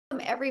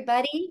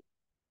everybody.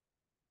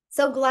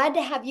 So glad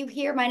to have you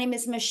here. My name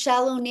is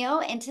Michelle O'Neill,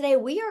 and today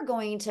we are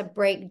going to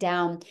break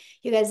down,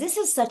 you guys, this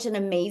is such an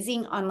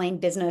amazing online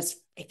business.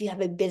 If you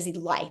have a busy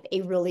life, a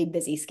really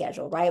busy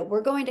schedule, right?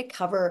 We're going to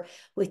cover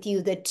with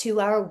you the 2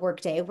 hour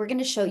workday. We're going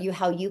to show you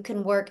how you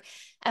can work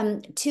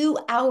 2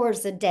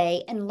 hours a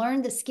day and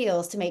learn the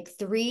skills to make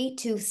 300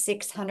 to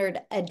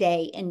 600 a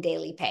day in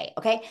daily pay.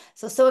 Okay.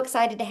 So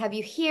excited to have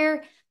you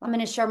here. I'm going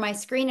to share my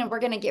screen and we're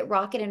going to get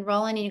rocking and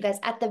rolling. And you guys,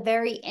 at the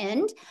very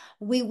end,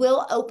 we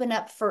will open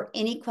up for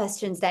any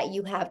questions that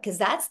you have, because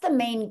that's the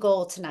main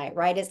goal tonight,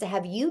 right? Is to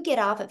have you get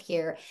off of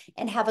here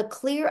and have a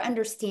clear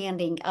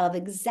understanding of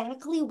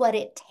exactly what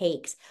it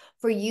takes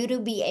for you to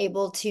be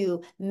able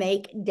to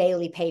make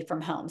daily pay from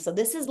home. So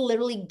this is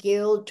literally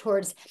geared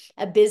towards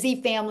a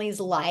busy family's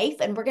life,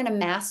 and we're going to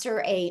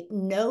master a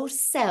no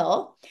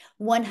sell,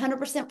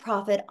 100%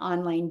 profit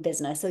online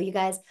business. So you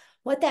guys,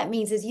 what that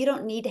means is you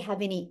don't need to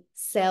have any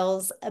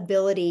sales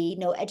ability,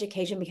 no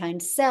education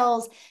behind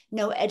sales,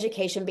 no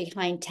education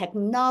behind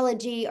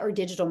technology or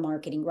digital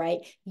marketing,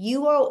 right?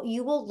 You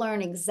will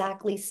learn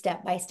exactly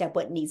step by step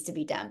what needs to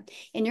be done.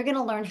 And you're going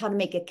to learn how to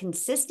make a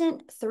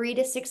consistent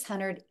 300 to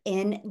 600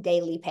 in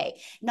daily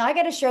pay. Now I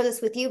got to share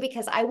this with you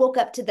because I woke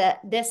up to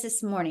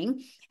this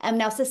morning.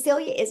 Now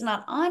Cecilia is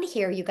not on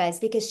here, you guys,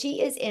 because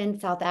she is in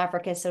South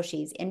Africa. So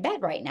she's in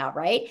bed right now,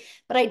 right?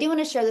 But I do want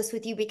to share this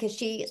with you because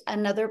she's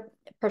another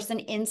person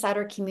inside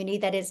our community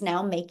that is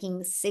now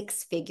making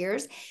six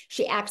figures.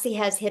 She actually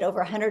has hit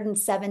over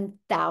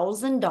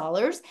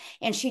 $107,000,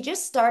 and she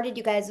just started,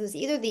 you guys, it was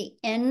either the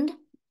end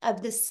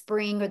of the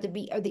spring or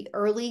the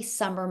early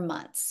summer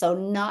months, so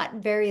not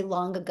very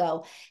long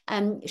ago.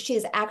 She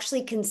is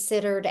actually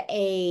considered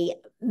a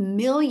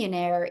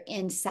millionaire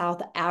in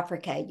South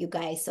Africa, you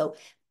guys. So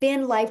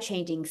been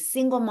life-changing,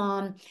 single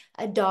mom,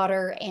 a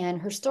daughter,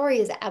 and her story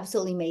is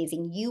absolutely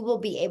amazing. You will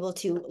be able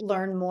to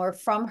learn more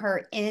from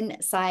her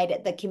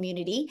inside the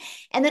community.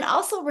 And then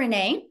also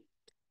Renee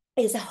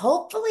is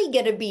hopefully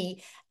going to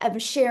be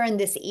sharing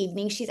this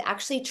evening. She's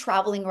actually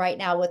traveling right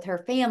now with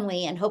her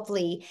family, and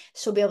hopefully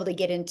she'll be able to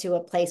get into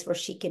a place where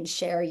she can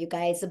share, you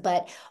guys.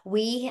 But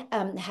we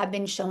have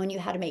been showing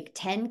you how to make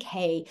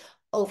 10K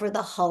over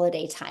the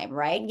holiday time,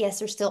 right? Yes,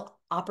 there's still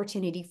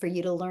opportunity for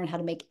you to learn how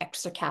to make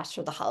extra cash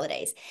for the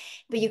holidays.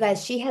 But you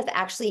guys, she has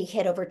actually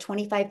hit over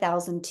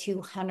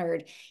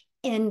 25,200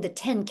 in the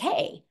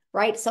 10K,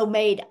 right? So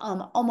made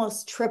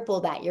almost triple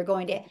that. You're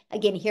going to,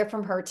 again, hear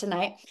from her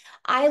tonight.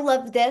 I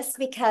love this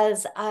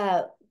because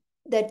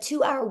the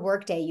 2 hour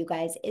workday, you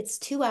guys, it's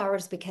 2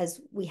 hours because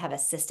we have a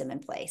system in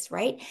place,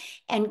 right?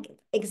 And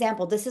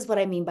example, this is what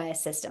I mean by a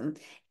system.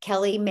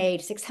 Kelly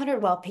made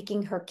 600 while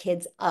picking her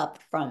kids up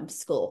from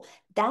school.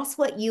 That's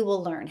what you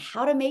will learn,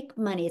 how to make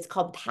money. It's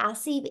called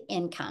passive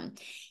income.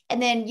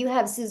 And then you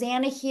have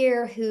Susanna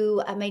here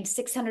who made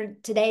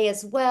 600 today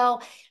as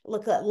well.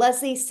 Look at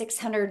Leslie,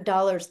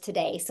 $600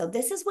 today. So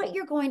this is what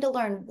you're going to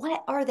learn.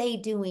 What are they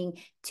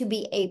doing to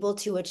be able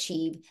to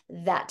achieve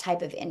that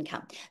type of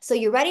income? So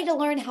you're ready to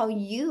learn how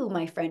you,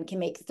 my friend, can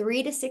make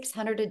 300 to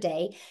 600 a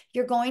day.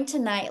 You're going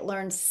tonight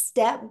learn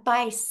step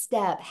by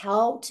step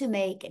how to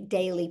make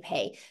daily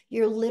pay.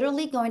 You're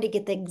literally going to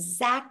get the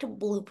exact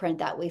blueprint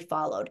that we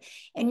followed.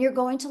 And you're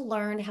going to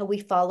learn how we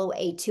follow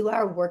a 2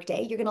 hour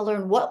workday. You're going to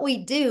learn what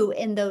we do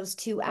in those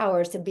 2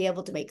 hours to be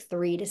able to make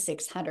 300 to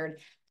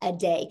 600 a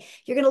day.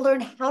 You're going to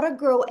learn how to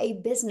grow a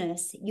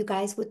business, you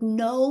guys, with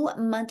no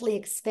monthly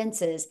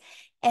expenses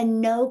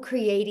and no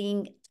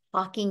creating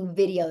talking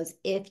videos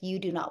if you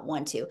do not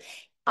want to.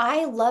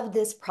 I love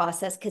this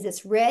process because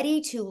it's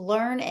ready to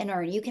learn and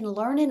earn. You can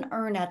learn and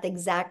earn at the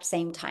exact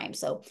same time.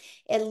 So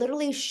it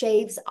literally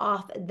shaves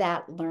off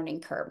that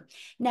learning curve.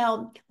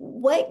 Now,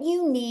 what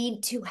you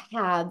need to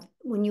have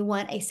when you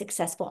want a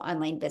successful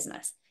online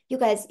business, you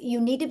guys, you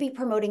need to be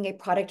promoting a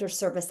product or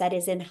service that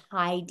is in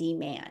high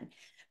demand,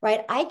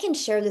 right? I can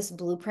share this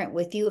blueprint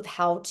with you of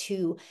how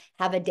to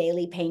have a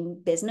daily paying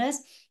business.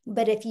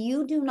 But if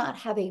you do not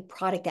have a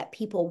product that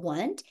people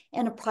want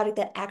and a product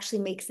that actually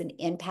makes an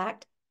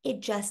impact, it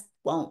just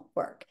won't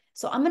work.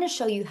 So I'm going to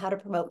show you how to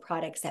promote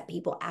products that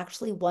people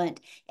actually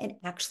want and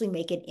actually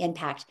make an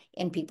impact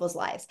in people's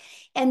lives.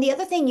 And the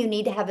other thing you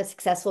need to have a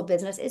successful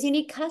business is you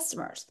need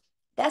customers.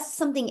 That's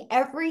something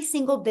every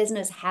single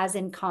business has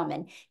in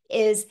common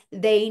is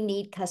they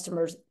need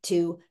customers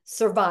to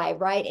survive,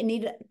 right? And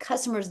need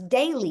customers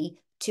daily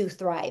to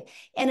thrive.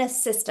 And a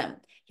system.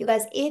 You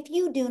guys, if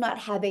you do not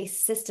have a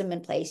system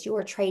in place, you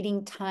are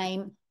trading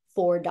time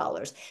for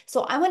dollars.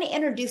 So I want to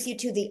introduce you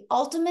to the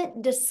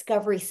ultimate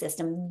discovery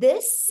system.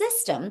 This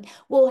system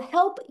will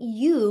help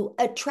you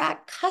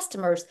attract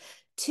customers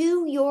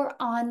to your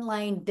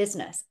online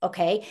business.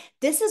 Okay.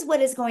 This is what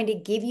is going to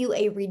give you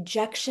a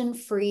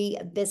rejection-free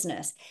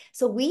business.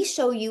 So we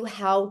show you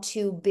how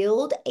to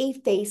build a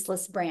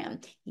faceless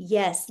brand.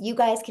 Yes, you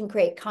guys can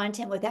create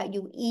content without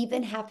you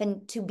even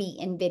having to be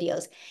in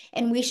videos.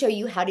 And we show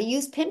you how to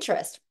use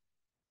Pinterest.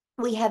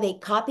 We have a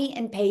copy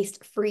and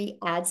paste free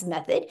ads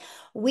method.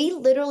 We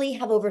literally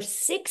have over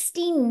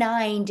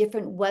 69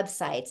 different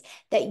websites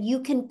that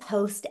you can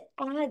post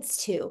ads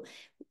to.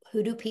 who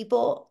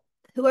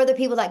are the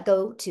people that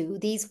go to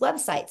these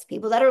websites?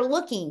 People that are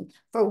looking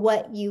for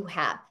what you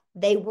have.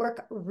 They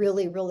work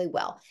really, really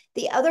well.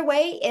 The other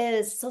way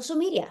is social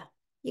media.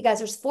 You guys,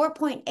 there's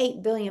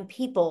 4.8 billion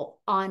people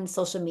on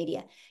social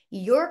media.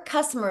 Your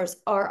customers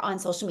are on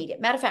social media.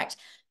 Matter of fact,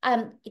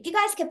 if you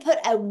guys could put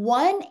a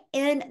 1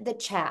 in the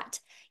chat,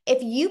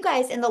 if you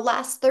guys in the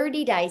last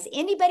 30 days,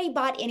 anybody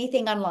bought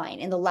anything online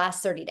in the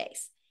last 30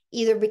 days,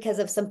 either because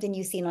of something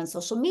you've seen on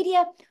social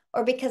media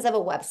or because of a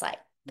website,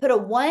 put a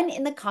 1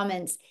 in the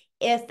comments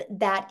if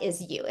that is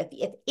you.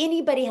 If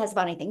anybody has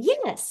bought anything,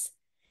 yes.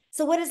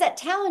 So what is that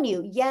telling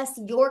you? Yes,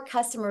 your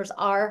customers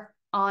are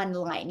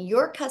online.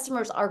 Your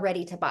customers are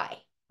ready to buy,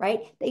 right?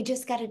 They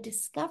just got to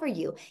discover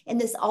you. And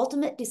this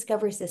ultimate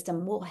discovery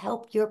system will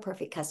help your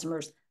perfect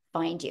customers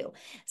find you.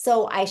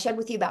 So I shared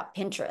with you about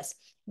Pinterest.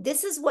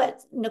 This is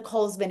what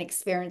Nicole's been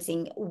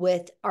experiencing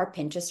with our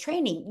Pinterest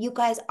training. You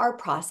guys, our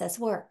process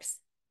works.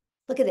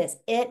 Look at this.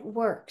 It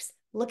works.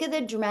 Look at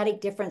the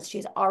dramatic difference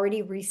she's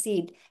already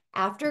received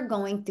after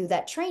going through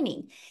that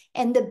training.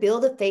 And the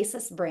Build a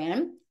Faceless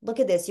brand, look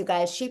at this, you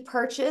guys. She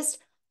purchased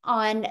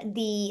on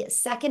the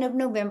 2nd of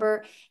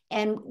November,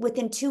 and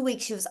within 2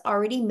 weeks, she was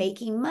already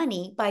making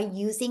money by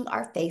using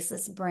our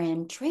Faceless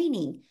brand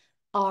training.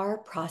 Our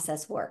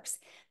process works.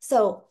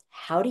 So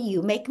how do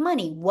you make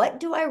money? What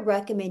do I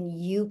recommend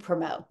you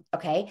promote?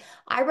 Okay.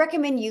 I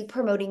recommend you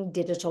promoting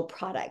digital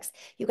products.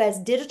 You guys,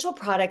 digital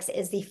products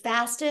is the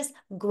fastest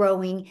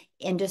growing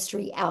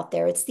industry out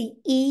there. It's the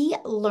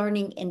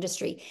e-learning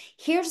industry.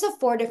 Here's the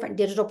 4 different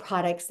digital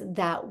products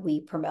that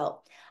we promote.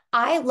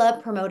 I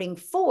love promoting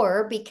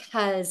 4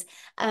 because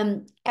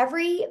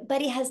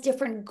everybody has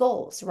different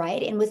goals,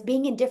 right? And with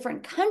being in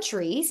different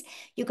countries,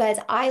 you guys,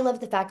 I love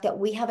the fact that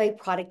we have a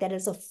product that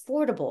is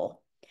affordable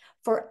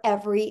for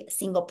every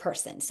single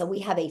person. So we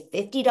have a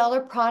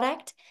 $50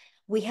 product,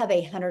 we have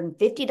a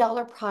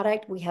 $150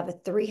 product, we have a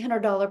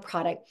 $300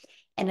 product,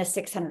 and a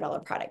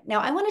 $600 product.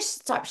 Now, I want to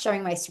stop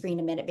sharing my screen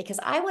a minute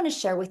because I want to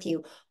share with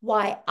you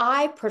why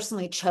I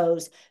personally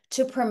chose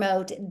to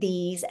promote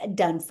these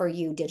done for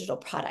you digital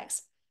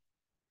products.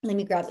 Let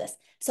me grab this.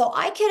 So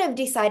I could have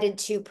decided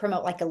to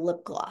promote like a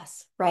lip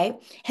gloss, right?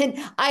 And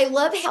I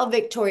love how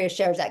Victoria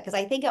shares that because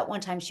I think at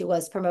one time she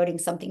was promoting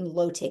something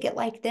low ticket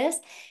like this.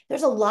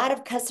 There's a lot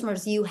of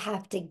customers you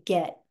have to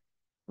get,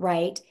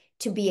 right,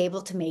 to be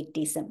able to make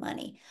decent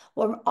money.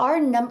 Well, our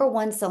number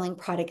 1 selling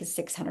product is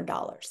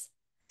 $600.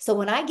 So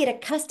when I get a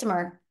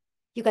customer,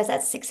 you guys,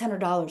 that's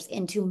 $600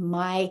 into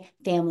my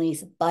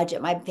family's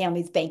budget, my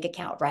family's bank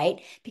account,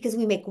 right? Because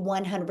we make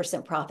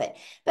 100% profit.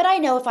 But I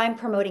know if I'm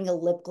promoting a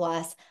lip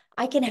gloss,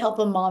 I can help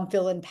a mom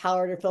feel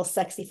empowered or feel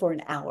sexy for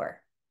an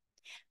hour.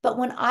 But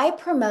when I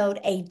promote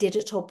a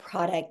digital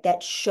product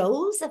that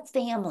shows a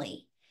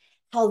family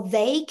how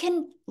they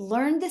can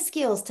learn the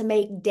skills to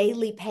make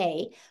daily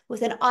pay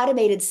with an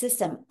automated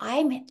system,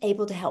 I'm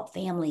able to help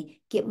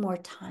family get more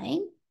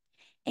time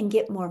and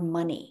get more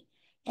money.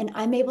 And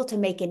I'm able to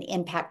make an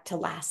impact to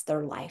last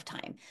their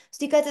lifetime.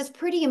 So, you guys, it's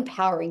pretty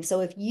empowering. So,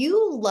 if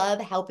you love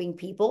helping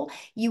people,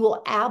 you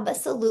will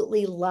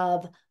absolutely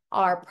love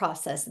our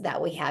process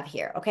that we have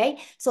here. Okay.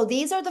 So,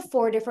 these are the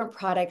 4 different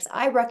products.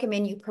 I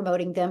recommend you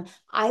promoting them.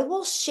 I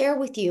will share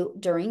with you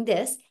during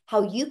this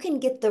how you can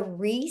get the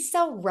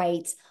resale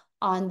rights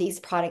on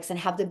these products and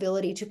have the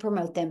ability to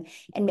promote them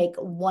and make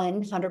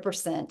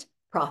 100%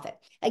 profit.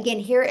 Again,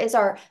 here is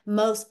our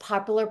most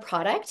popular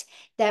product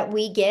that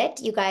we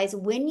get. You guys,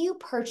 when you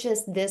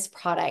purchase this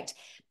product,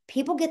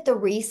 people get the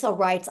resale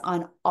rights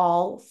on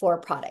all 4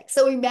 products.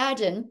 So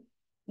imagine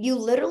you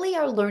literally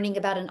are learning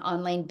about an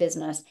online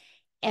business,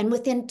 and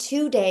within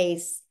 2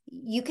 days,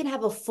 you can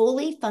have a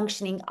fully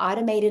functioning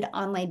automated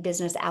online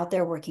business out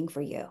there working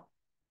for you.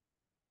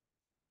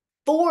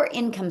 4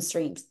 income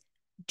streams,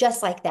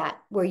 just like that,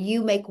 where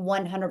you make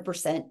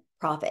 100%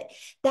 profit.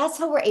 That's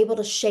how we're able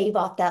to shave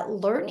off that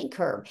learning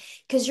curve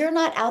because you're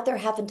not out there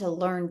having to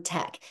learn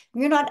tech.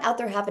 You're not out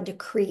there having to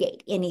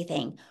create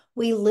anything.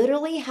 We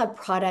literally have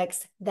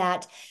products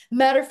that,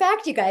 matter of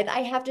fact, you guys, I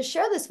have to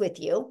share this with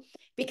you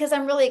because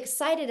I'm really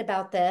excited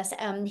about this.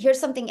 Here's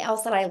something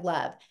else that I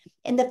love.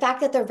 And the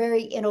fact that they're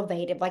very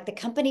innovative, like the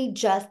company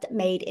just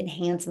made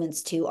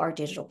enhancements to our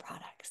digital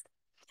products.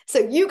 So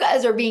you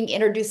guys are being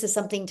introduced to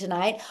something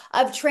tonight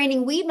of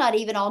training we've not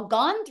even all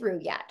gone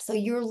through yet. So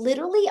you're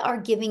literally are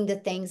giving the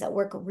things that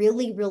work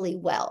really, really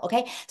well.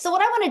 Okay. So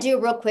what I want to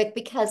do real quick,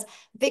 because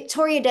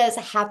Victoria does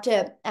have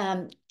to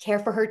care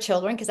for her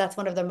children, because that's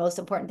one of the most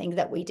important things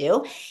that we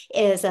do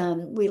is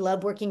we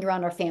love working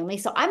around our family.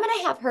 So I'm going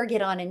to have her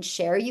get on and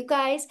share, you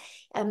guys,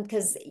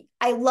 because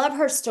I love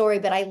her story,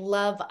 but I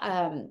love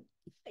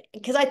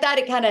because I thought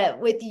it kind of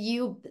with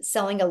you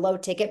selling a low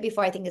ticket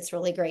before, I think it's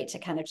really great to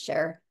kind of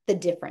share the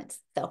difference.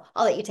 So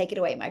I'll let you take it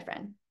away, my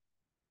friend.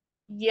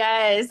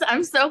 Yes,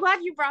 I'm so glad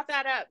you brought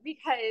that up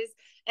because,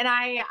 and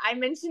I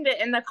mentioned it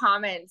in the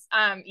comments.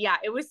 Yeah,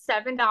 it was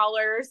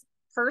 $7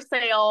 per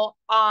sale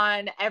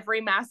on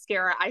every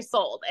mascara I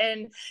sold.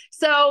 And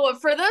so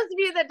for those of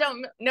you that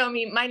don't know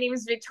me, my name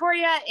is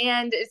Victoria.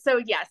 And so,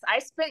 yes, I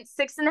spent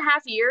 6.5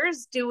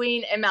 years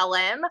doing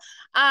MLM.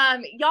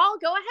 Y'all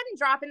go ahead and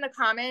drop in the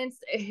comments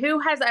who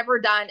has ever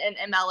done an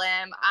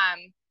MLM.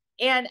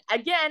 And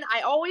again,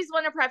 I always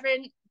want to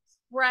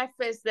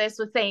preface this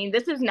with saying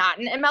this is not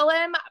an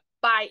MLM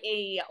by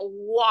a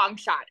long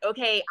shot.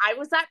 Okay. I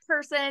was that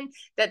person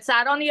that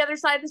sat on the other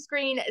side of the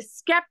screen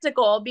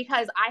skeptical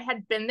because I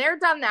had been there,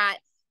 done that.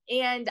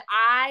 And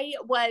I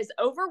was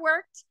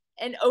overworked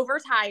and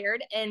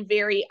overtired and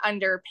very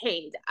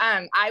underpaid.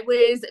 I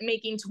was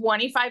making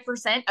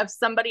 25% of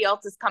somebody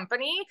else's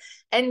company.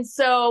 And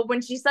so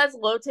when she says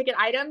low ticket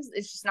items,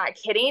 it's just not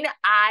kidding.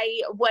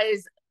 I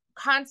was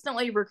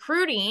constantly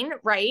recruiting,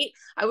 right?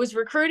 I was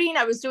recruiting,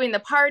 I was doing the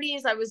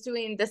parties, I was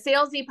doing the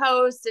salesy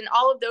posts and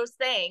all of those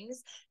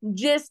things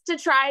just to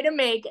try to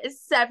make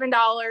 $7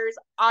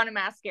 on a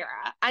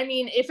mascara. I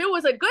mean, if it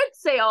was a good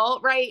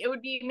sale, right, it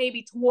would be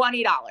maybe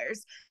 $20.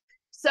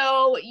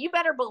 So you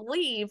better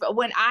believe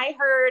when I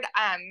heard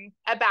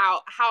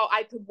about how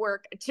I could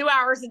work 2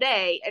 hours a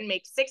day and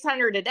make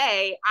 600 a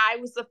day, I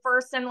was the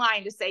first in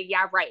line to say,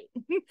 yeah, right.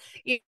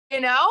 you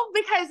know,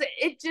 because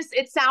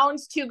it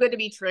sounds too good to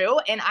be true.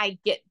 And I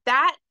get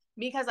that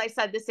because I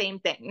said the same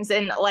things.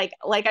 And like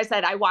I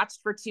said, I watched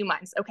for 2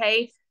 months.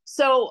 Okay.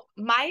 So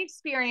my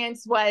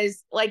experience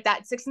was like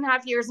that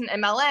 6.5 years in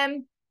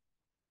MLM.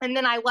 And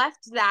then I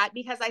left that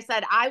because I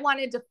said I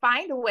wanted to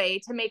find a way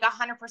to make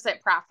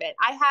 100% profit.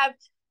 I have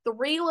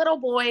 3 little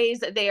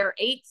boys. They are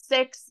 8,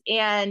 6,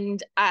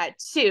 and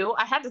 2.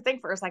 I had to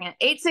think for a second.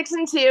 8, 6,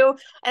 and 2.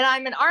 And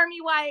I'm an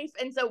Army wife.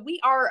 And so we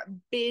are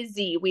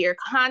busy. We are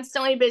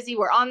constantly busy.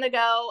 We're on the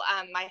go.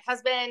 My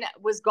husband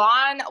was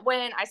gone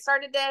when I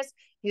started this.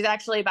 He's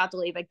actually about to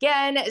leave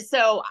again.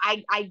 So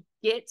I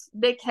get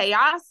the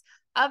chaos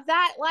of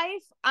that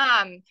life.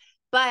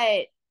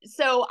 But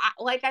so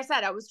like I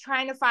said, I was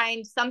trying to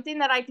find something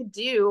that I could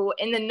do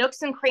in the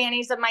nooks and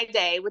crannies of my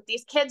day with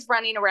these kids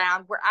running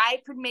around where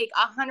I could make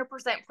 100%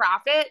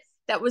 profit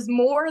that was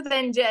more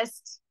than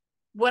just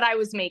what I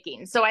was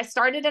making. So I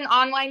started an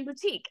online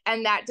boutique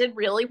and that did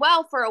really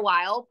well for a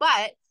while,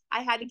 but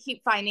I had to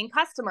keep finding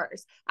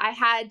customers. I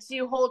had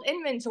to hold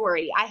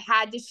inventory. I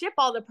had to ship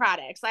all the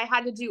products. I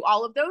had to do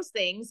all of those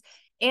things.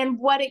 And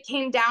what it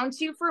came down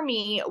to for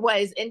me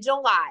was in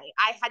July,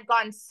 I had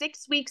gone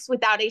 6 weeks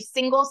without a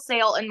single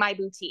sale in my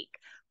boutique.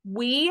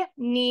 We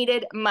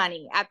needed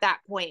money at that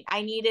point.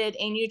 I needed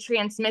a new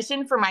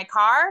transmission for my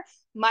car.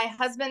 My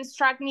husband's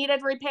truck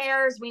needed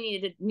repairs. We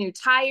needed new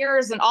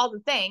tires and all the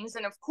things.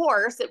 And of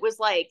course, it was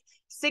like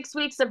 6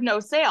 weeks of no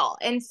sale.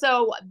 And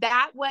so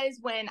that was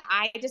when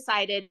I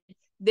decided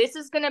this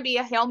is going to be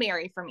a Hail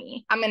Mary for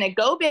me. I'm going to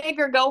go big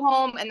or go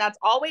home. And that's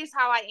always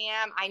how I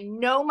am. I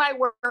know my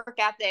work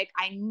ethic.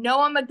 I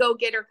know I'm a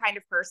go-getter kind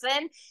of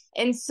person.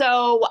 And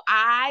so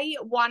I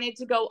wanted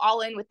to go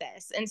all in with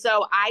this. And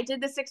so I did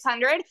the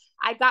 600.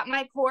 I got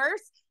my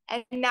course.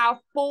 And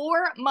now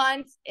 4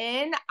 months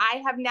in,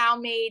 I have now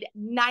made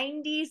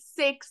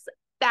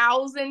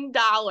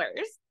 $96,000.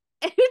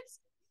 It's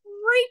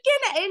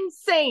freaking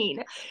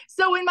insane.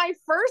 So in my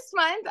first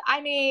month,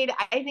 I made,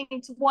 I think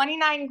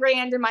 29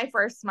 grand in my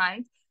first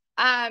month,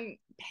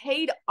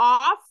 paid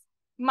off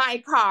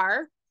my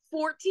car,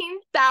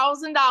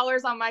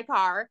 $14,000 on my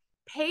car,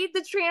 paid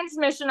the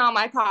transmission on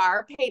my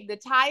car, paid the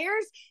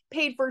tires,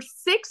 paid for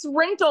 6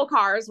 rental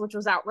cars, which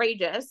was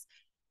outrageous,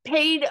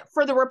 paid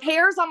for the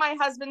repairs on my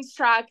husband's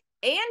truck,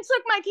 and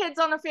took my kids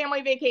on a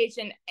family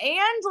vacation,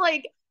 and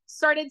like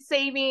started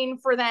saving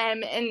for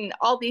them and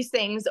all these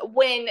things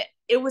when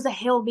it was a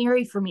Hail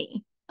Mary for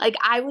me. Like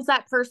I was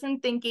that person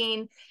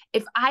thinking,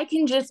 if I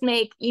can just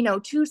make,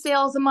 2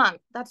 sales a month,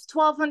 that's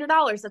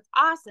 $1,200. That's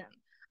awesome.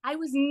 I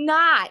was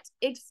not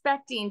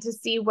expecting to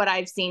see what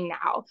I've seen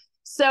now.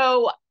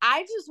 So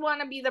I just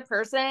want to be the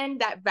person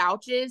that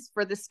vouches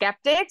for the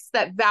skeptics,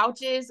 that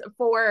vouches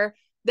for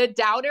the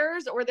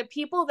doubters, or the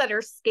people that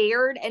are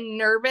scared and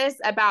nervous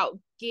about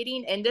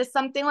getting into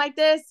something like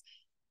this.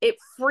 It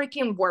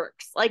freaking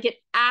works. Like it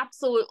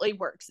absolutely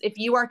works. If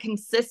you are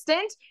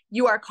consistent,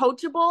 you are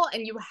coachable,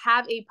 and you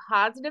have a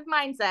positive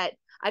mindset.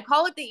 I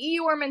call it the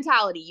Eeyore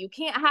mentality. You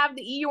can't have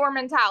the Eeyore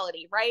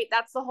mentality, right?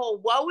 That's the whole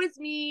woe is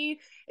me.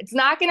 It's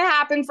not going to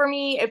happen for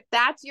me. If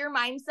that's your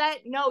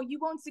mindset, no, you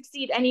won't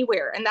succeed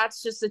anywhere. And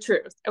that's just the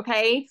truth.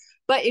 Okay.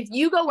 But if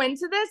you go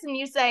into this and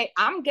you say,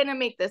 I'm going to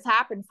make this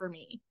happen for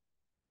me,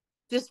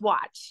 just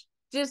watch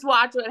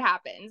what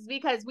happens,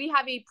 because we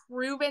have a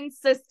proven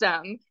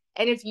system.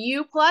 And if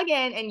you plug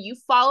in and you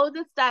follow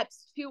the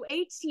steps to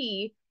a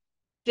T,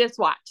 just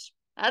watch.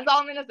 That's all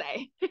I'm going to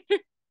say.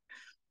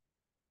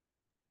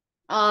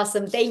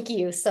 Awesome. Thank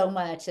you so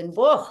much. And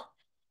whoa,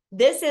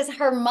 this is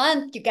her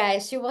month, you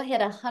guys. She will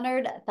hit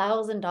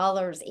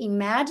 $100,000.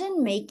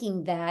 Imagine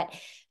making that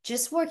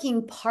just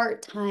working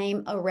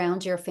part-time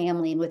around your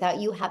family and without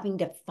you having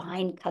to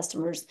find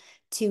customers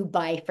to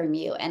buy from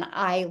you. And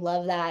I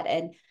love that.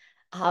 And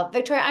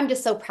Victoria, I'm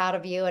just so proud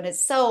of you. And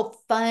it's so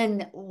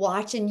fun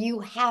watching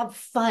you have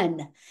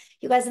fun.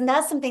 You guys, and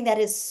that's something that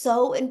is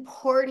so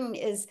important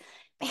is,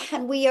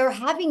 man, we are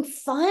having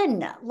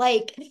fun.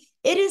 Like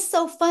it is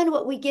so fun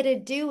what we get to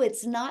do.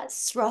 It's not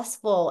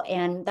stressful.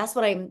 And that's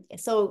what I'm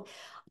so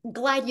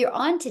glad you're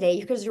on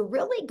today because you're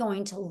really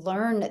going to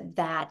learn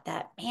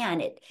that man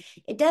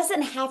it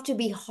doesn't have to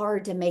be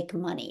hard to make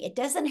money. It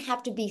doesn't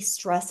have to be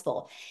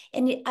stressful.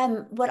 And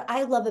what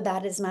I love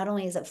about it is not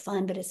only is it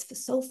fun, but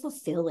it's so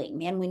fulfilling,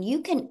 man. When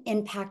you can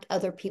impact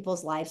other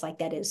people's lives like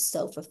that is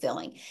so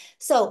fulfilling.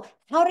 So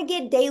how to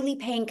get daily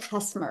paying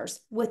customers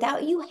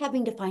without you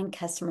having to find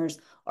customers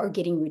or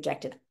getting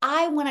rejected.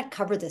 I want to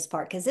cover this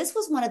part because this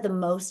was one of the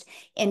most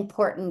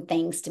important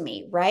things to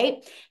me,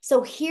 right?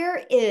 So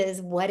here is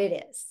what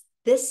it is.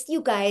 This, you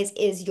guys,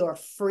 is your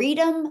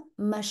freedom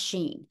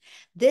machine.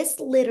 This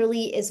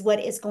literally is what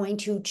is going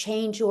to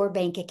change your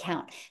bank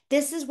account.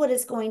 This is what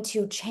is going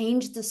to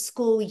change the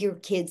school your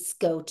kids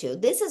go to.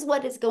 This is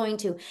what is going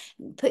to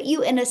put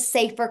you in a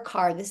safer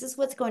car. This is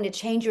what's going to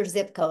change your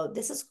zip code.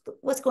 This is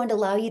what's going to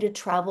allow you to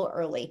travel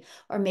early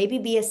or maybe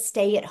be a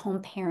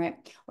stay-at-home parent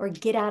or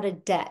get out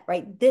of debt,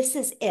 right? This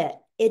is it.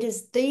 It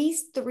is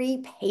these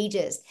 3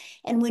 pages.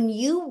 And when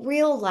you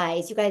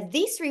realize, you guys,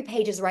 these 3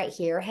 pages right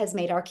here has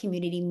made our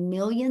community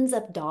millions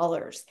of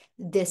dollars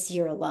this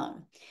year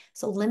alone.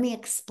 So let me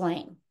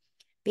explain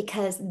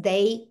because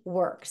they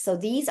work. So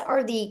these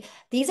are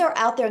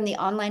out there in the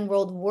online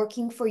world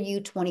working for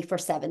you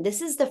 24/7.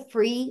 This is the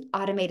free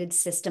automated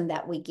system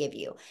that we give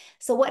you.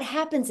 So what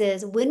happens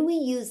is when we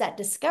use that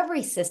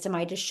discovery system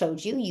I just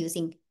showed you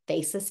using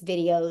faceless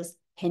videos,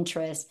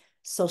 Pinterest,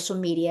 social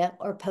media,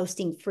 or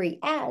posting free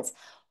ads,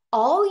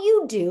 all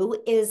you do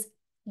is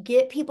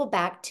get people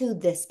back to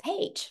this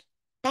page.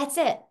 That's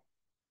it.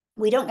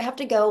 We don't have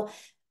to go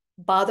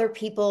bother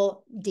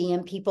people,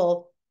 DM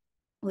people.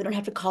 We don't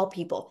have to call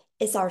people.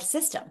 It's our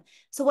system.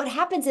 So what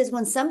happens is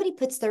when somebody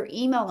puts their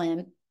email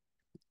in,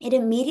 it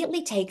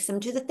immediately takes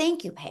them to the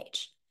thank you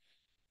page.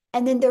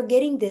 And then they're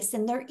getting this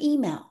in their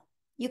email.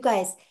 You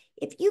guys,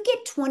 if you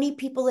get 20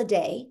 people a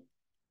day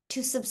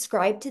to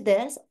subscribe to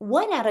this,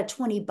 1 out of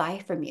 20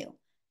 buy from you.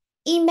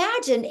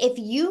 Imagine if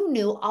you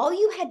knew all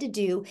you had to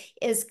do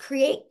is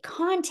create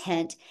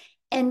content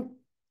and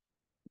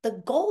the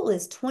goal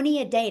is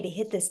 20 a day to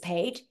hit this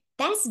page.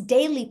 That's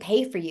daily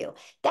pay for you.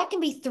 That can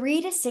be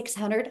 300 to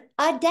 600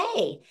 a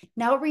day.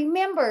 Now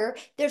remember,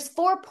 there's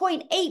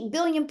 4.8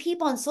 billion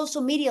people on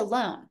social media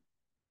alone,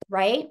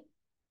 right?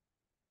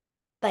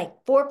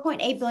 Like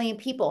 4.8 billion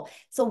people.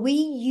 So we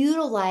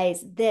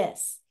utilize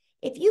this.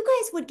 If you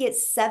guys would get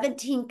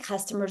 17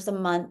 customers a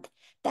month,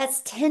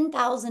 that's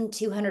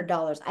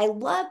 $10,200. I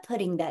love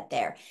putting that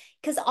there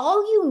because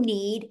all you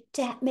need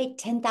to make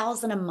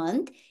 10,000 a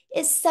month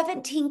is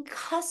 17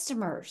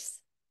 customers.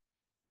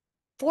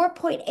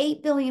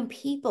 4.8 billion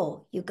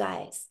people, you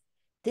guys.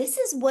 This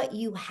is what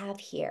you have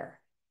here.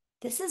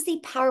 This is the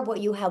power of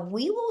what you have.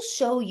 We will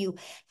show you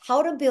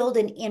how to build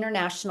an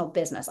international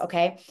business,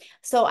 okay?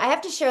 So I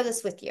have to share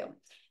this with you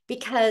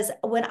because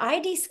when I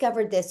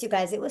discovered this, you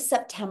guys, it was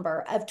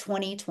September of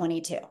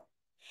 2022.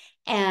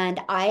 And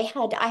I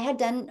had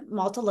done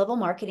multi-level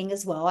marketing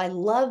as well. I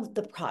love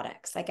the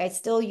products. Like I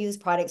still use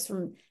products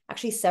from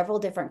actually several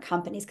different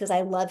companies because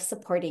I love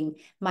supporting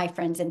my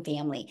friends and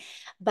family.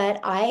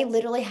 But I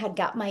literally had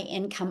got my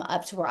income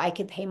up to where I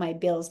could pay my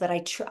bills, but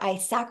I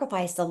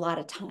sacrificed a lot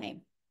of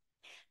time.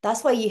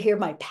 That's why you hear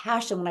my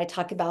passion when I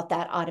talk about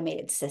that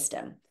automated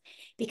system,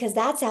 because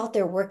that's out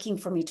there working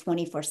for me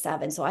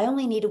 24/7. So I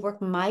only need to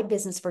work my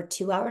business for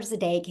 2 hours a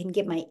day, can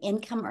get my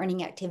income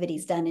earning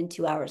activities done in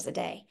 2 hours a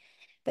day.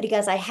 But you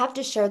guys, I have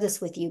to share this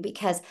with you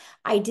because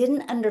I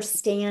didn't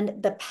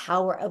understand the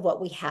power of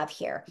what we have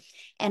here.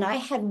 And I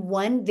had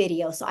one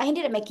video. So I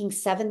ended up making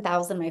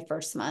 7,000 my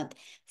first month,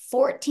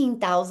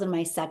 14,000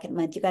 my second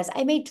month. You guys,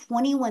 I made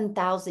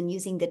 21,000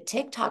 using the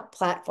TikTok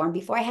platform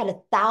before I had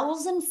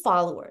 1,000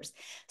 followers.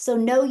 So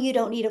no, you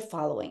don't need a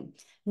following.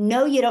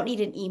 No, you don't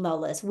need an email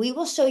list. We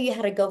will show you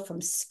how to go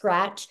from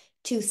scratch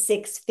to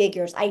 6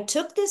 figures. I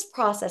took this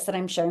process that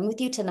I'm sharing with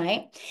you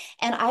tonight,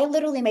 and I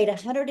literally made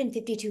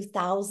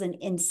 152,000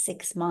 in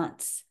 6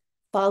 months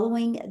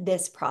following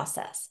this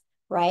process,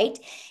 right?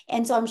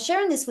 And so I'm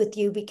sharing this with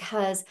you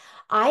because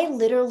I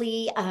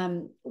literally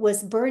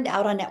was burned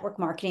out on network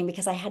marketing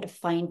because I had to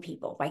find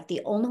people, right?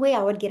 The only way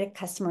I would get a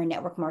customer in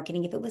network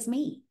marketing if it was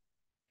me.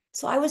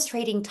 So I was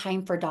trading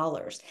time for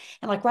dollars.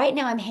 And like right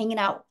now, I'm hanging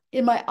out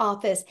in my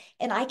office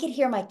and I could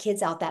hear my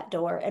kids out that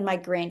door and my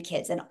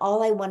grandkids. And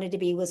all I wanted to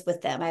be was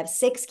with them. I have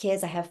 6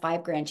 kids, I have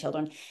 5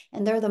 grandchildren,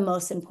 and they're the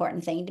most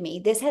important thing to me.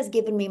 This has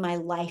given me my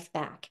life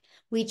back.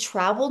 We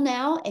travel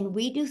now and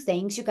we do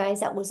things, you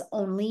guys, that was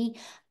only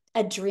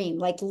a dream.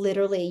 Like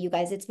literally, you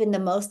guys, it's been the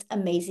most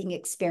amazing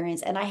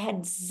experience. And I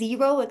had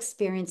zero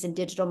experience in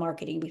digital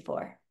marketing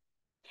before.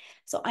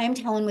 So I'm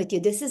telling with you,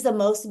 this is the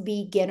most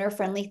beginner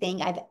friendly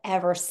thing I've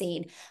ever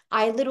seen.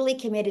 I literally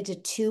committed to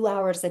 2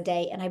 hours a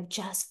day and I've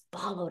just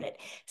followed it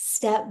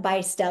step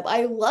by step.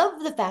 I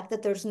love the fact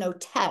that there's no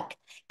tech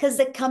because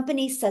the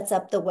company sets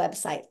up the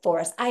website for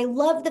us. I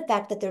love the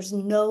fact that there's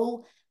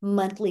no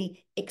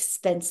monthly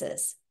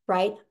expenses,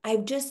 right?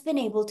 I've just been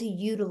able to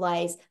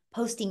utilize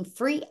posting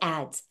free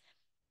ads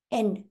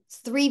and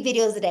 3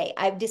 videos a day.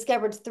 I've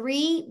discovered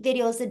 3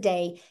 videos a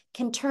day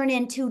can turn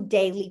into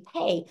daily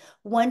pay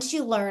once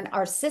you learn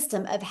our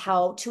system of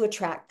how to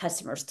attract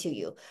customers to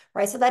you,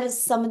 right? So that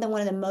is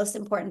one of the most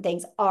important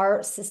things.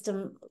 Our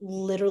system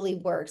literally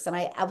works, and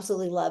I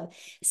absolutely love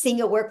seeing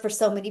it work for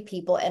so many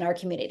people in our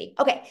community.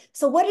 Okay,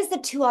 so what is the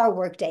 2 hour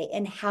workday,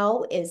 and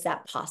how is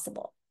that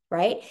possible?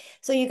 Right?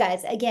 So you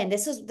guys, again,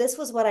 this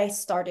was what I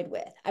started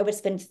with. I would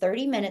spend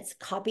 30 minutes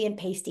copy and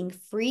pasting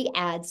free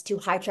ads to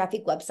high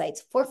traffic websites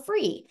for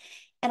free.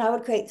 And I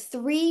would create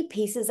 3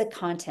 pieces of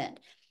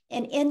content.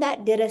 And in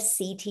that did a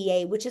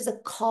CTA, which is a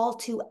call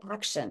to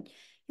action.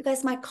 You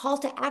guys, my call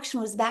to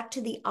action was back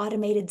to the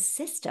automated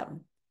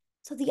system.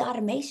 So the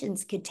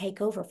automations could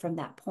take over from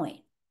that point,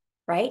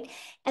 right?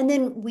 And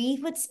then we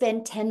would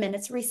spend 10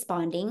 minutes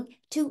responding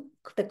to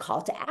the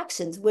call to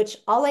actions, which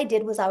all I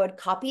did was I would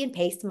copy and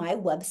paste my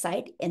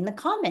website in the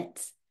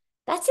comments.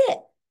 That's it.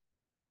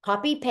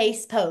 Copy,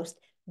 paste, post.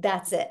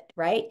 That's it,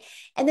 right?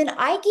 And then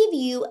I give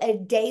you a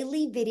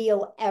daily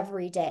video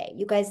every day.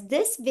 You guys,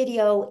 this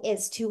video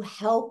is to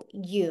help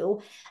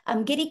you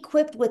get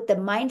equipped with the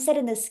mindset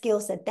and the skill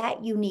set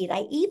that you need.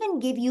 I even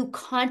give you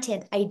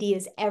content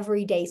ideas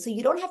every day. So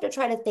you don't have to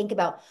try to think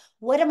about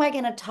what am I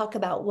going to talk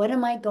about? What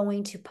am I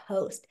going to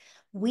post?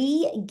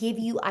 We give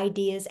you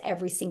ideas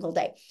every single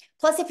day.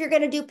 Plus, if you're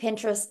going to do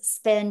Pinterest,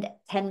 spend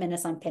 10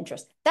 minutes on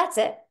Pinterest. That's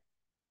it.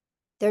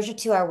 There's your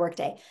 2 hour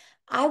workday.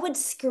 I would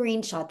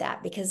screenshot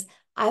that because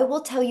I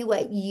will tell you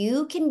what,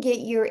 you can get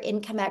your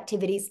income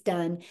activities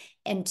done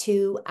in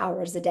 2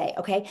 hours a day.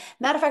 Okay.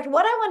 Matter of fact,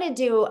 what I want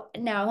to do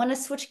now, I want to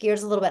switch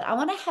gears a little bit. I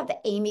want to have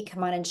Amy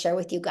come on and share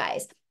with you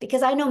guys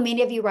because I know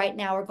many of you right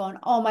now are going,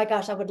 oh my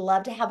gosh, I would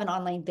love to have an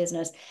online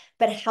business,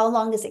 but how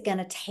long is it going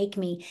to take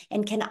me?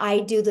 And can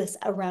I do this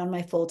around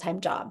my full time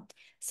job?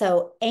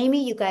 So,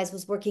 Amy, you guys,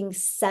 was working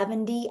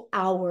 70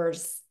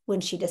 hours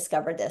when she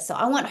discovered this. So,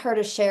 I want her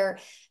to share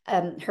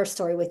her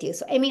story with you.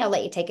 So, Amy, I'll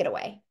let you take it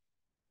away.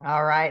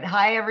 All right.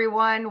 Hi,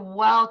 everyone.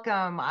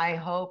 Welcome. I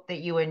hope that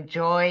you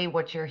enjoy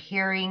what you're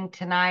hearing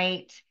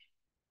tonight.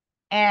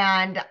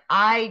 And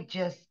I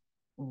just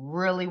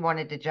really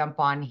wanted to jump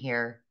on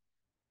here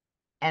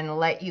and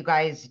let you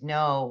guys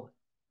know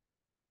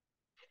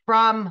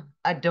from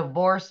a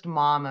divorced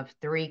mom of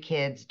 3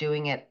 kids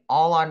doing it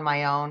all on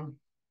my own.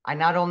 I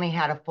not only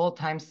had a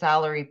full-time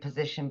salary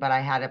position, but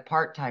I had a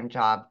part-time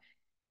job.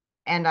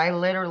 And I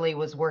literally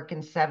was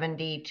working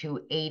 70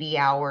 to 80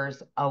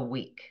 hours a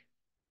week,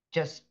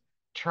 just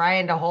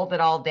trying to hold it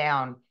all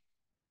down.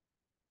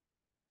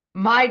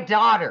 My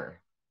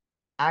daughter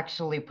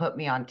actually put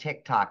me on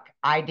TikTok.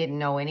 I didn't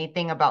know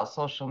anything about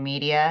social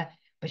media,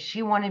 but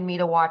she wanted me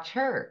to watch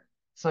her.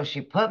 So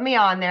she put me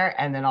on there,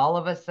 and then all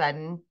of a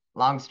sudden,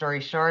 long story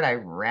short, I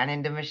ran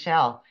into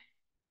Michelle.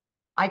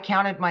 I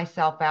counted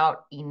myself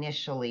out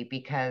initially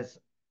because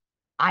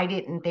I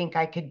didn't think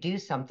I could do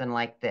something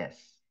like this.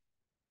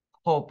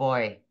 Oh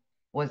boy,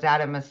 was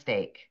that a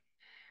mistake?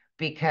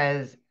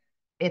 Because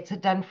it's a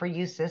done for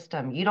you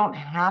system. You don't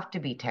have to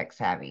be tech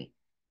savvy.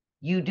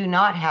 You do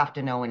not have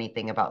to know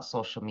anything about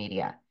social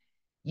media.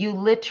 You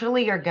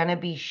literally are going to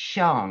be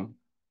shown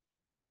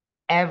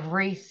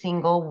every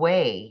single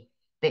way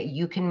that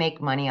you can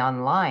make money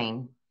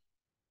online,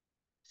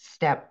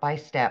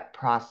 step-by-step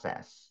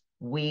process.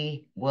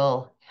 We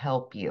will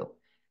help you.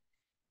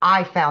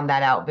 I found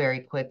that out very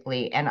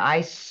quickly, and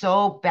I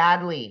so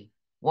badly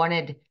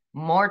wanted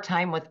more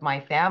time with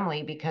my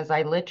family because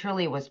I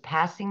literally was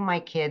passing my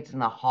kids in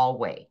the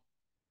hallway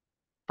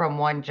from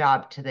one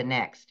job to the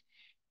next.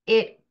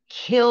 It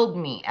killed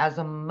me as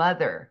a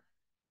mother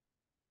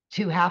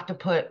to have to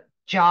put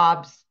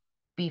jobs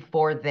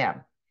before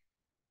them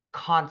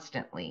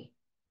constantly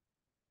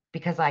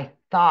because I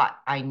thought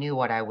I knew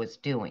what I was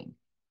doing.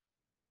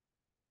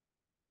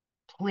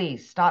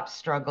 Please stop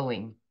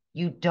struggling.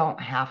 You don't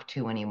have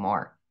to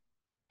anymore.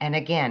 And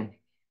again,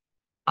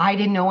 I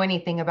didn't know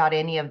anything about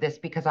any of this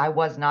because I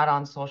was not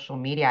on social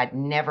media. I'd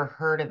never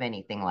heard of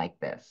anything like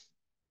this.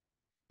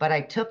 But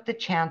I took the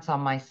chance on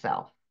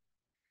myself.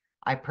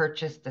 I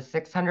purchased the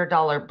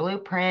 $600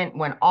 blueprint,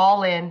 went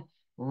all in,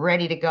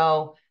 ready to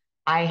go.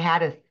 I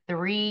had a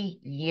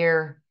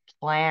 3-year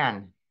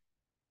plan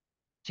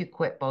to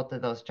quit both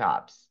of those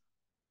jobs.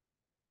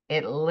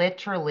 It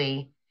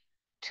literally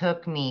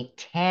took me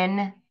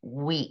 10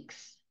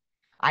 weeks.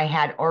 I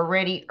had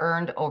already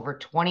earned over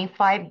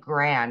 25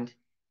 grand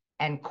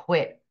and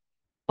quit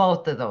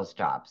both of those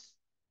jobs.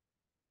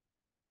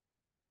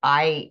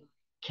 I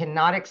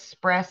cannot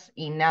express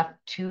enough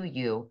to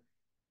you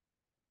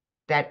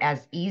that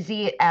as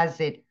easy as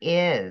it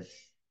is,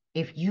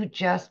 if you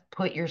just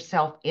put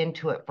yourself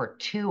into it for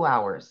 2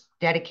 hours,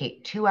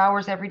 dedicate 2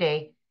 hours every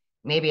day,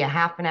 maybe a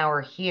half an hour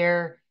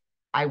here,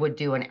 I would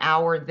do an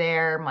hour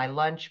there, my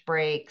lunch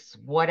breaks,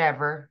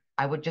 whatever.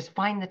 I would just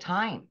find the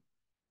time.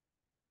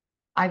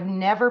 I've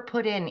never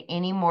put in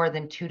any more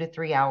than 2 to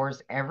 3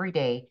 hours every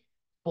day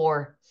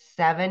for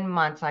 7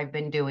 months I've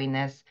been doing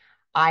this.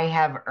 I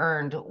have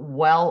earned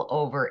well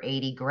over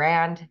 80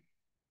 grand,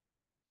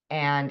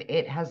 and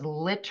it has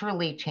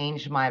literally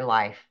changed my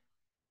life.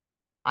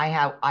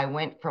 I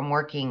went from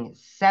working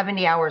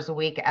 70 hours a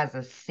week as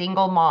a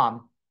single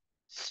mom,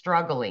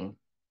 struggling,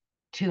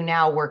 to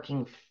now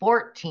working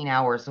 14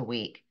 hours a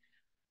week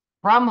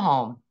from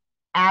home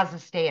as a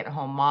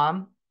stay-at-home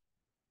mom.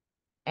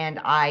 And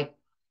I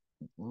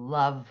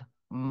love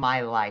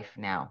my life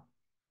now.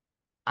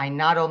 I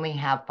not only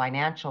have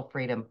financial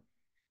freedom,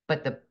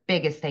 but the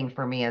biggest thing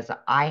for me is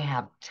I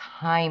have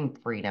time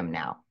freedom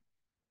now.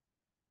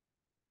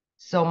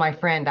 So, my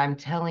friend, I'm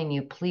telling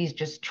you, please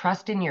just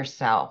trust in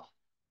yourself.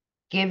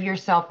 Give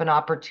yourself an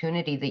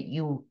opportunity that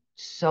you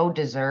so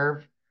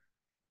deserve,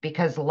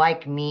 because,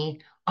 like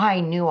me,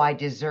 I knew I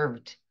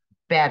deserved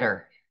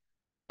better.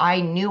 I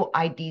knew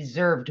I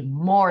deserved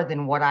more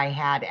than what I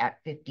had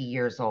at 50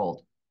 years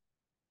old.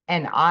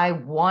 And I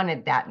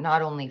wanted that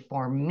not only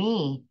for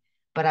me,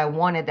 but I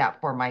wanted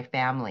that for my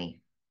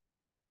family.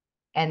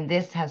 And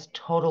this has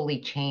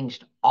totally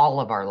changed all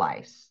of our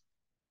lives.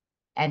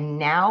 And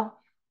now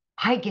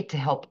I get to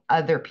help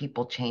other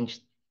people change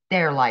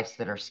their lives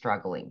that are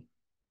struggling.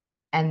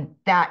 And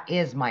that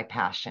is my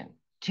passion,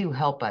 to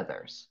help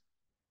others.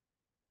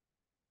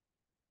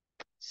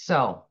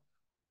 So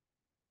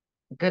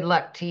good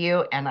luck to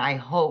you. And I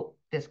hope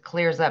this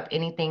clears up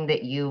anything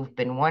that you've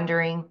been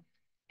wondering.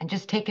 And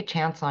just take a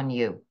chance on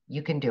you.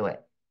 You can do it.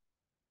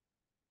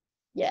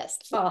 Yes,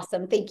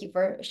 awesome. Thank you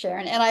for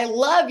sharing. And I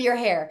love your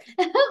hair.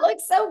 It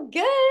looks so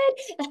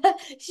good.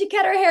 She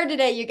cut her hair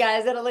today, you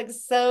guys, and it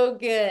looks so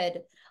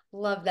good.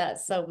 Love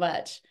that so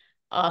much.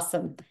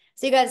 Awesome.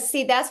 So you guys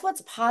see, that's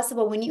what's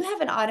possible when you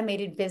have an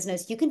automated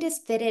business. You can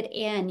just fit it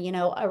in,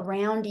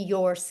 around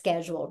your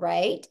schedule,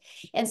 right?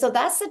 And so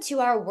that's the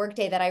 2-hour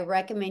workday that I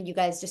recommend you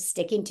guys just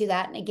sticking to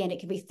that. And again, it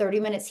can be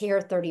 30 minutes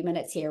here, 30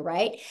 minutes here,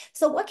 right?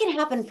 So what can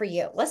happen for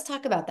you? Let's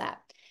talk about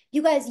that.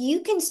 You guys,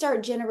 you can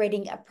start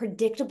generating a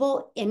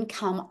predictable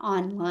income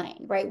online,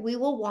 right? We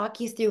will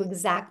walk you through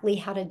exactly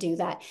how to do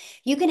that.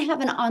 You can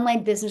have an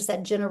online business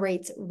that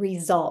generates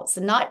results,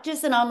 not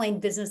just an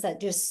online business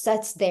that just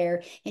sits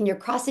there and you're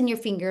crossing your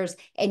fingers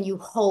and you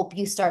hope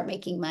you start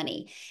making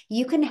money.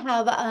 You can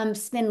have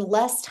spend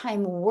less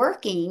time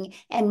working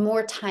and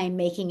more time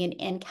making an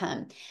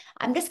income.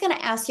 I'm just going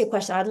to ask you a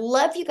question. I'd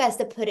love you guys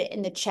to put it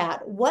in the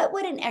chat. What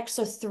would an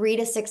extra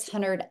 300 to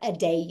 600 a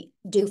day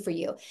do for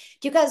you?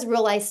 Do you guys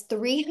realize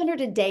 300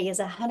 a day is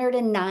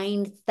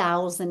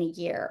 109,000 a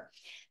year?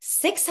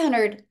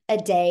 600 a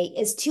day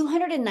is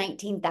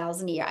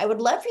 219,000 a year. I would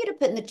love for you to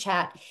put in the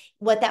chat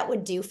what that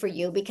would do for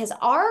you, because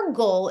our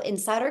goal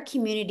inside our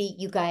community,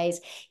 you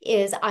guys,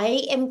 is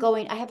I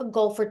have a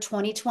goal for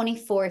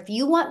 2024. If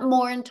you want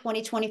more in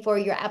 2024,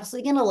 you're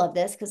absolutely going to love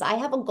this, because I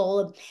have a goal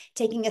of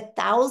taking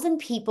 1,000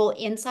 people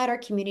inside our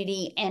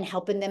community and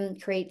helping them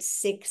create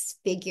 6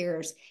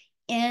 figures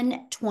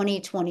in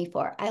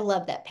 2024. I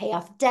love that. Pay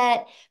off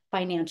debt,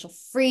 financial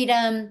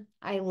freedom.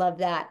 I love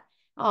that.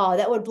 Oh,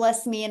 that would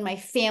bless me and my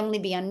family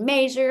beyond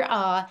measure.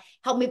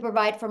 Help me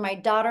provide for my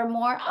daughter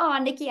more. Oh,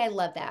 Nikki, I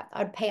love that.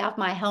 I'd pay off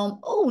my home.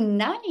 Oh,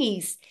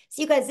 nice.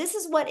 So you guys, this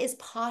is what is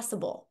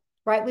possible,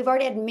 right? We've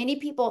already had many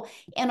people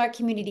in our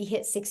community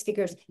hit 6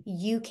 figures.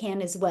 You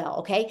can as well,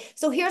 okay?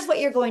 So here's what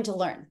you're going to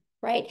learn,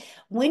 right?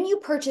 When you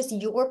purchase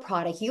your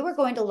product, you are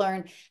going to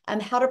learn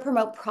how to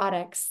promote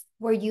products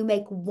where you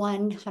make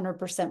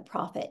 100%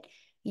 profit.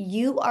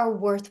 You are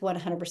worth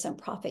 100%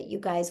 profit, you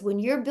guys. When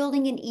you're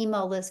building an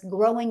email list,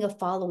 growing a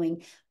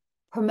following,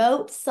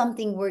 promote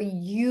something where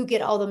you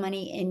get all the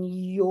money in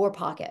your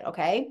pocket,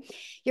 okay?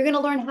 You're going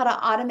to learn how to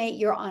automate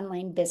your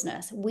online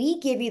business. We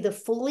give you the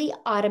fully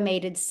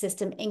automated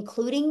system,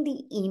 including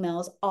the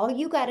emails. All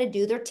you got to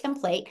do, their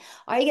template,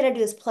 all you got to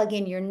do is plug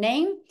in your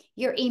name,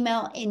 your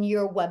email, and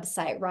your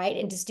website, right?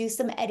 And just do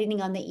some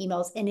editing on the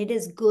emails, and it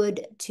is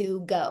good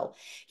to go.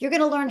 You're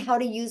going to learn how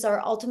to use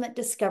our ultimate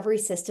discovery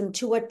system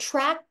to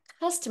attract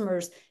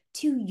customers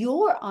to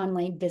your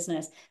online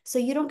business, so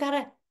you don't got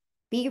to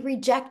be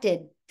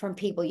rejected from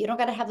people. You don't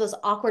got to have those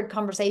awkward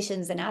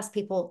conversations and ask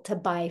people to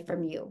buy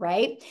from you,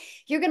 right?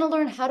 You're going to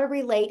learn how to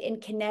relate and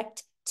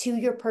connect to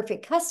your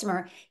perfect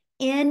customer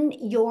in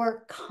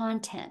your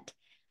content,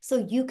 so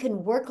you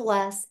can work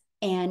less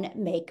and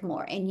make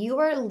more. And you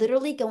are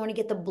literally going to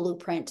get the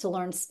blueprint to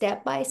learn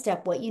step by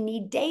step what you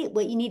need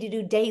to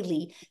do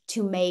daily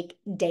to make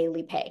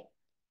daily pay.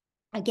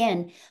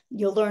 Again,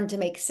 you'll learn to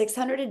make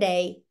 600 a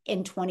day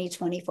in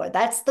 2024.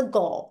 That's the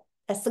goal.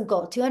 That's the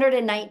goal,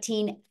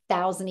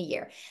 219,000 a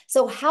year.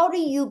 So how do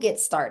you get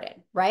started,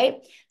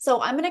 right?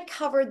 So I'm going to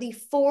cover the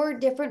 4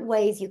 different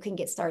ways you can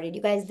get started.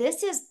 You guys,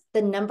 this is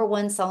the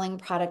 #1 selling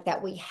product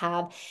that we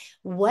have.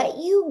 What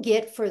you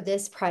get for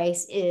this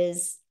price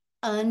is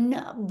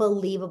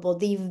unbelievable.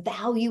 The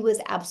value is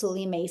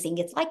absolutely amazing.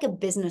 It's like a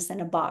business in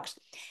a box.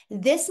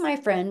 This, my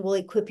friend, will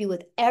equip you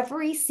with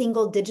every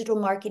single digital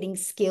marketing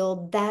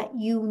skill that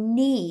you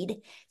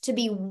need to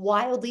be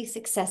wildly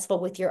successful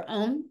with your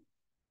own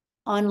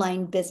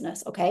online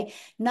business. Okay.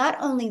 Not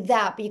only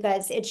that, but you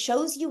guys, it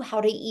shows you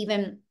how to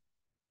even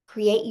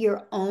create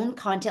your own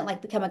content,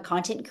 like become a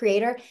content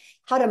creator,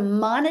 how to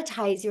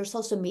monetize your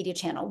social media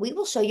channel. We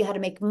will show you how to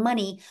make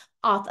money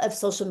off of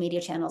social media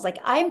channels. Like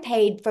I'm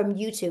paid from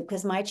YouTube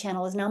because my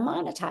channel is now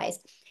monetized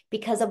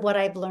because of what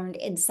I've learned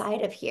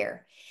inside of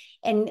here.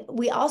 And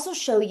we also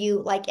show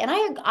you like, and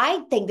I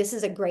think this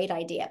is a great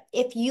idea.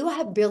 If you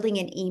have building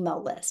an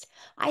email list,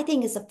 I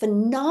think it's a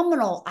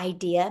phenomenal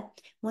idea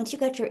once you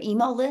got your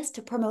email list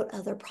to promote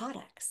other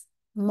products.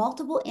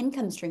 Multiple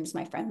income streams,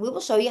 my friend. We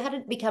will show you how to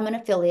become an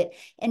affiliate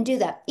and do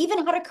that.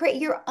 Even how to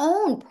create your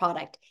own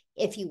product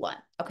if you want.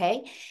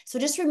 Okay. So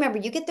just remember,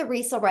 you get the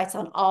resale rights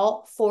on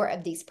all 4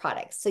 of these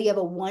products. So you have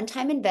a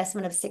one-time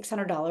investment of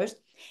 $600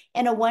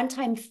 and a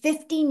one-time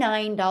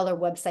 $59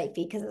 website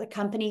fee because the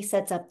company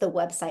sets up the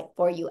website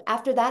for you.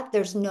 After that,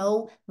 there's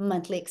no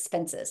monthly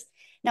expenses.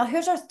 Now,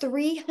 here's our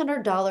 $300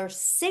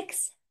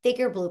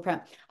 6-figure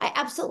blueprint. I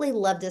absolutely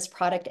love this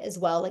product as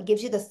well. It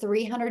gives you the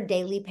 300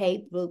 daily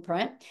pay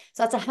blueprint.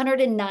 So that's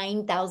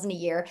 109,000 a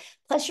year.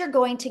 Plus you're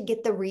going to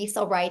get the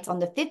resale rights on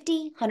the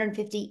 50,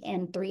 150,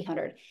 and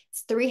 300.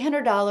 It's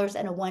 $300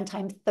 and a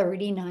one-time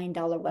 $39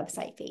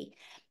 website fee.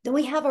 Then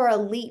we have our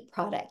elite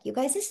product. You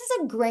guys, this is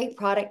a great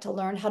product to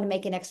learn how to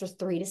make an extra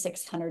 $300 to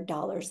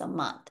 $600 a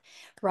month,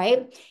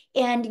 right?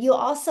 And you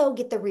also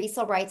get the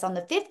resale rights on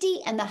the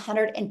 50 and the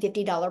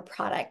 $150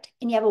 product.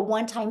 And you have a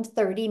one-time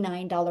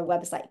 $39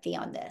 website fee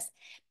on this.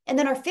 And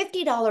then our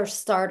 $50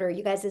 starter,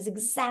 you guys, is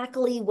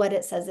exactly what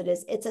it says it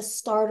is. It's a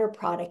starter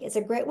product. It's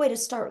a great way to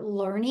start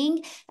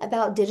learning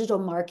about digital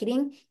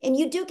marketing. And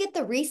you do get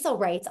the resale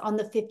rights on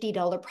the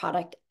 $50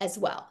 product as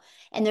well.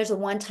 And there's a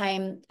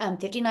one-time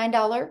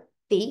 $59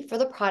 fee for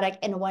the product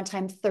and a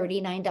one-time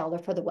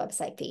 $39 for the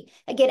website fee.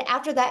 Again,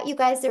 after that, you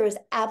guys, there is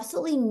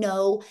absolutely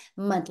no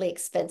monthly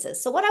expenses.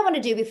 So what I want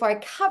to do before I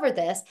cover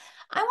this,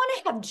 I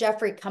want to have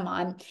Jeffrey come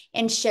on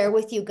and share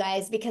with you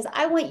guys, because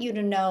I want you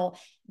to know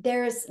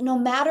there's no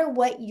matter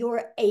what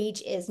your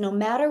age is, no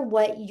matter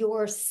what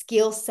your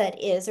skill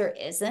set is or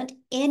isn't,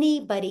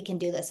 anybody can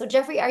do this. So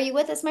Jeffrey, are you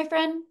with us, my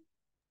friend?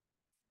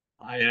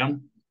 I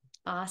am.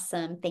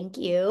 Awesome. Thank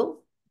you.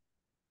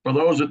 For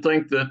those that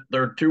think that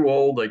they're too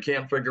old, they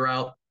can't figure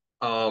out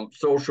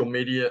social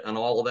media and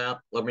all of that,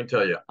 let me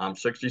tell you, I'm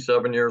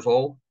 67 years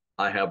old.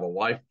 I have a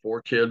wife,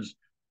 4 kids,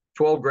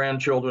 12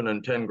 grandchildren,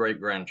 and 10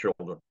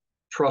 great-grandchildren.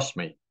 Trust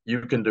me,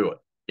 you can do it.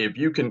 If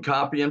you can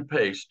copy and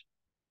paste,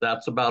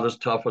 that's about as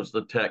tough as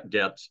the tech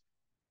gets.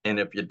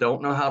 And if you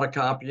don't know how to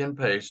copy and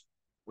paste,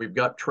 we've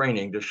got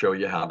training to show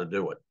you how to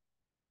do it.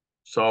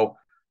 So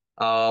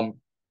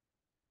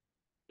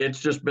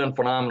it's just been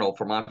phenomenal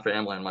for my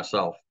family and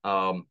myself.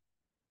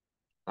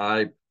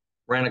 I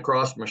ran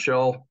across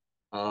Michelle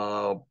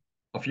a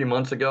few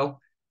months ago,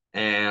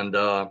 and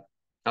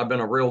I've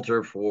been a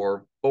realtor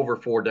for over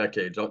 4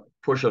 decades,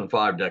 pushing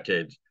 5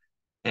 decades.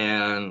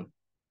 And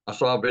I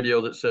saw a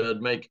video that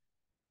said make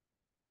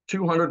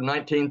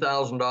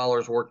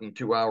 $219,000 working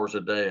 2 hours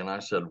a day. And I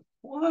said,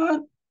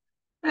 what?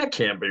 That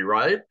can't be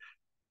right,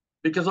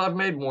 because I've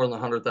made more than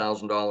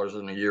 $100,000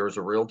 in a year as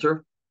a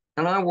realtor.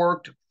 And I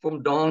worked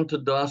from dawn to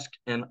dusk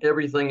and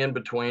everything in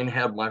between,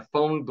 had my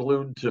phone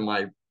glued to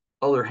my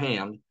other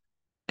hand.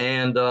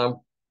 And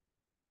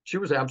she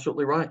was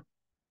absolutely right.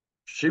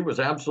 She was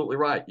absolutely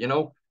right. You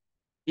know,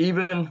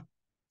 even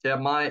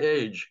at my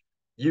age,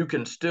 you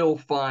can still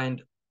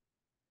find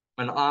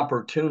an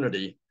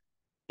opportunity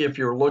if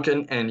you're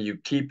looking and you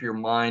keep your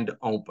mind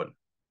open.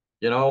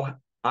 You know,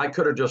 I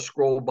could have just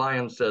scrolled by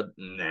and said,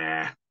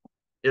 nah,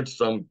 it's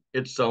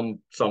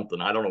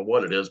something. I don't know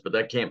what it is, but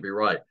that can't be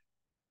right.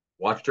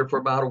 Watched her for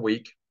about a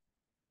week,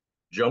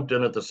 jumped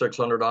in at the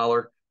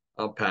 $600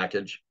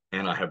 package,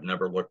 and I have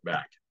never looked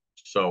back.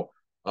 So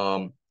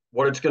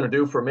what it's going to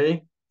do for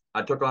me,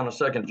 I took on a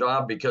second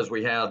job because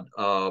we had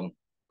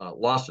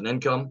lost an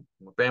income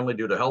in my family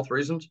due to health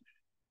reasons.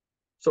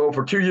 So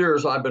for 2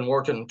 years, I've been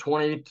working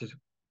 20 to,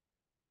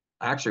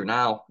 actually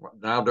now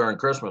during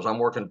Christmas, I'm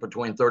working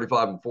between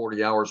 35 and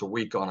 40 hours a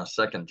week on a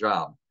second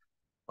job.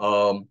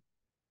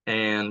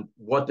 And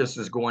what this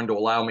is going to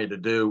allow me to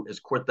do is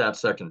quit that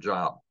second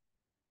job.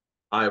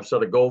 I have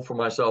set a goal for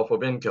myself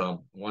of income.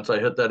 Once I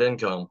hit that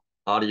income,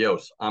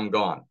 adios, I'm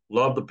gone.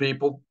 Love the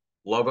people,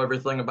 love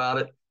everything about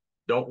it.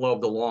 Don't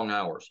love the long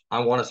hours. I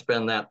want to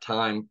spend that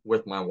time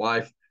with my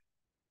wife,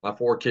 my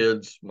 4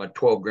 kids, my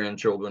 12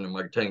 grandchildren, and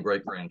my 10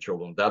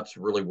 great-grandchildren. That's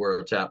really where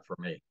it's at for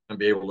me, and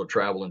be able to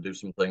travel and do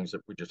some things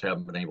that we just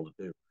haven't been able to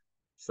do.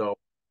 So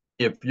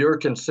if you're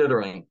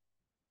considering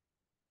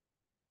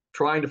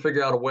trying to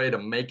figure out a way to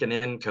make an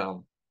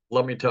income,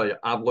 let me tell you,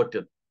 I've looked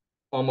at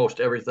almost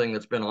everything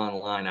that's been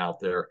online out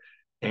there,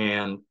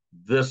 and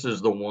this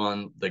is the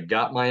one that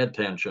got my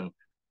attention.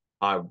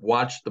 I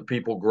watched the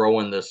people grow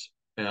in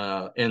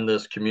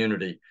this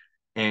community,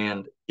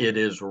 and it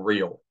is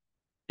real.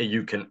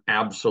 you can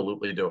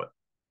absolutely do it.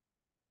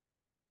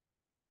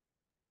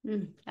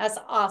 That's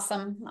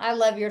awesome. I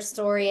love your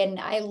story. And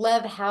I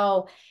love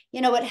how,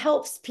 it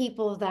helps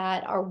people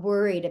that are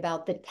worried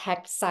about the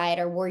tech side,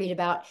 or worried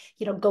about,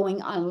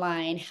 going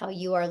online, how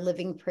you are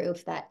living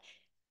proof that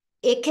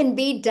it can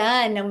be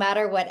done no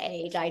matter what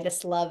age. I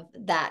just love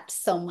that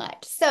so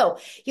much. So,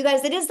 you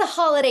guys, it is the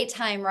holiday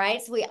time,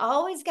 right? So we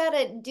always got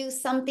to do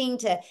something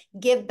to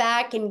give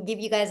back and give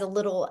you guys a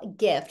little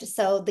gift.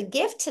 So the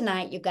gift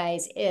tonight, you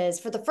guys, is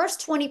for the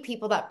first 20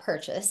 people that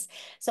purchase.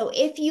 So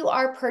if you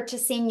are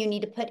purchasing, you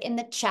need to put in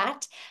the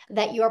chat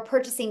that you are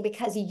purchasing,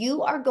 because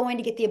you are going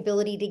to get the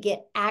ability to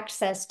get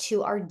access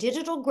to our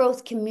digital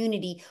growth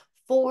community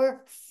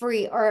for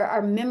free, or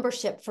our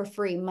membership for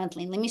free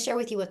monthly. And let me share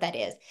with you what that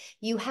is.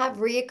 You have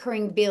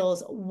reoccurring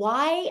bills.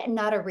 Why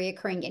not a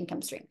reoccurring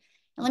income stream?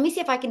 And let me see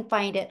if I can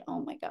find it.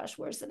 Oh my gosh,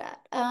 where's it at?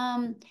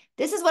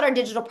 This is what our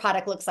digital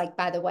product looks like,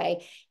 by the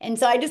way. And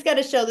so I just got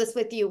to show this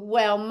with you.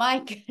 Well, my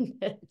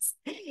goodness.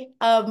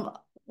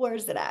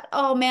 Where's it at?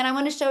 Oh man, I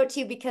want to show it to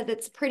you because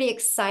it's pretty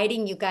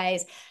exciting, you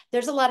guys.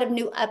 There's a lot of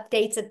new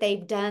updates that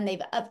they've done.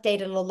 They've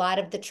updated a lot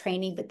of the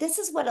training, but this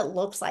is what it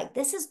looks like.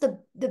 This is the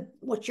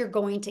what you're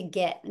going to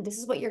get, and this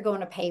is what you're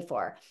going to pay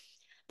for.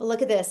 But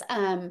look at this.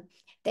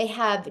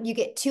 You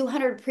get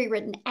 200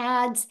 pre-written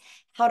ads,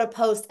 how to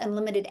post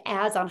unlimited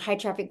ads on high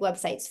traffic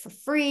websites for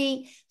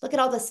free. Look at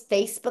all this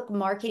Facebook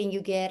marketing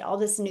you get, all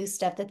this new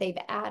stuff that they've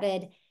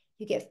added.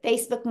 You get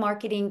Facebook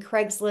marketing,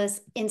 Craigslist,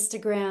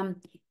 Instagram,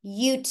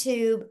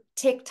 YouTube,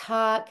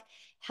 TikTok,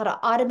 how to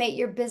automate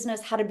your business,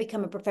 how to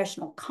become a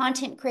professional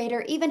content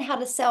creator, even how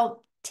to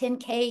sell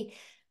 10K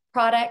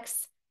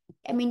products.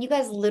 I mean, you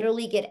guys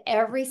literally get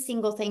every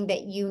single thing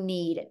that you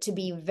need to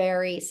be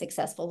very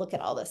successful. Look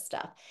at all this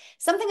stuff.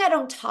 Something I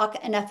don't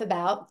talk enough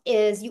about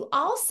is you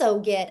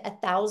also get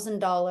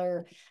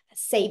 $1,000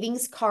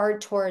 savings card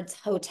towards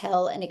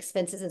hotel and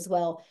expenses as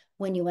well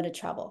when you want to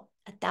travel.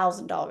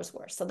 $1,000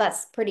 worth. So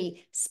that's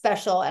pretty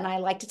special. And I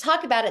like to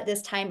talk about it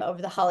this time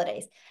over the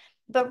holidays.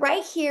 But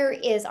right here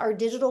is our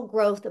digital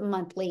growth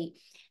monthly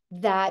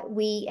that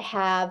we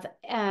have.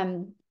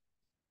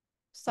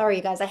 Sorry,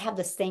 you guys, I have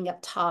this thing up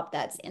top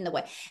that's in the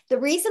way. The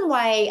reason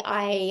why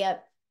I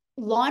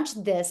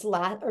launched this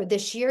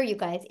year, you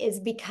guys, is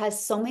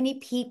because so many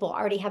people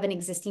already have an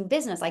existing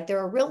business, like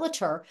they're a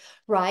realtor,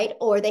 right?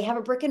 Or they have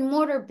a brick and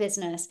mortar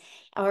business,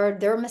 or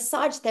they're a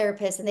massage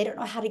therapist and they don't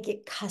know how to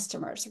get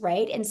customers,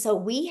 right? And so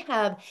we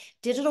have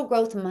Digital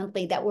Growth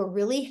Monthly that we're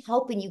really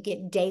helping you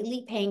get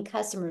daily paying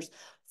customers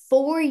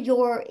for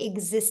your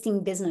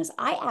existing business.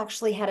 I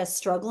actually had a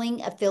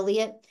struggling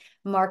affiliate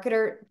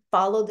marketer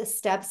follow the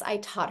steps I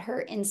taught her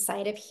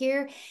inside of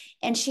here,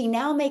 and she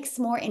now makes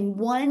more in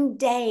one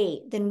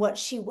day than what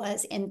she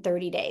was in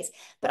 30 days.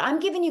 But I'm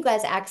giving you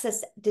guys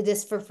access to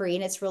this for free,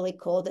 and it's really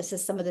cool. This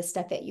is some of the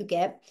stuff that you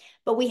get.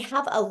 But we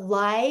have a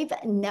live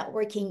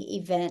networking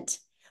event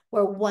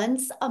where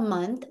once a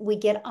month we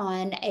get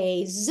on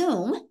a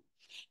Zoom,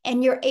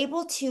 and you're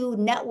able to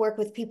network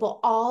with people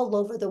all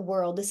over the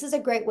world. This is a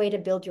great way to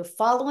build your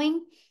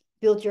following,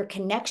 build your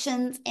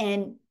connections,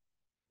 and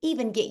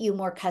even get you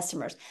more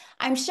customers.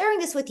 I'm sharing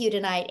this with you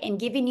tonight and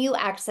giving you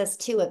access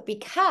to it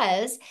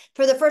because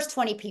for the first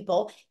 20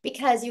 people,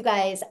 because you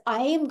guys,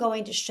 I am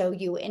going to show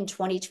you in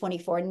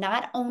 2024,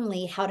 not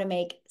only how to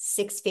make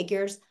 6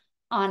 figures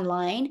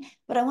online,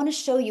 but I want to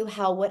show you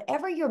how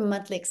whatever your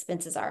monthly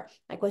expenses are,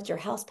 like what's your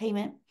house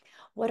payment,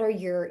 what are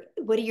your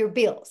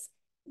bills,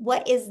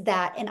 what is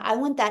that? And I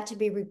want that to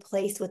be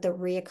replaced with a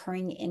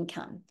reoccurring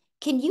income.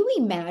 Can you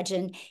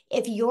imagine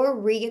if your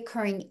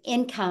reoccurring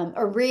income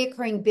or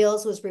reoccurring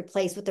bills was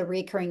replaced with a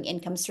reoccurring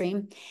income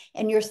stream,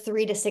 and your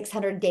 $300 to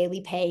 $600 daily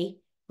pay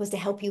was to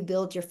help you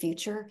build your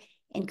future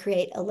and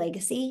create a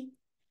legacy?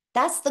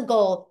 That's the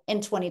goal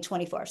in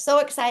 2024. So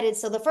excited.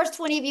 So the first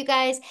 20 of you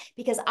guys,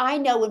 because I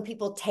know when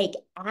people take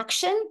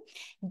action,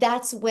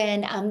 that's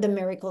when the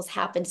miracles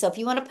happen. So if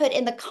you want to put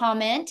in the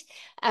comment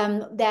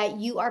that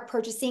you are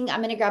purchasing,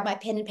 I'm going to grab my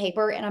pen and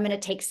paper and I'm going to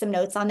take some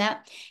notes on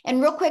that.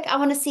 And real quick, I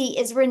want to see,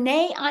 is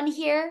Renee on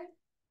here?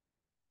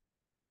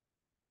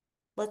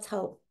 Let's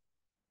hope.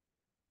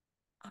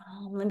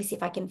 Let me see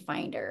if I can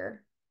find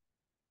her.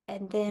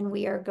 And then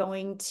we are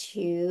going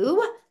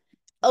to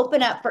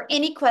open up for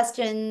any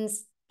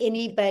questions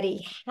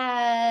anybody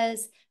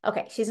has.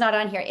 Okay, she's not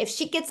on here. If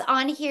she gets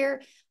on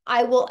here,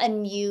 I will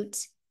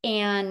unmute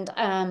and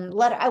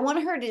I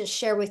want her to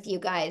share with you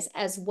guys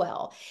as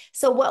well.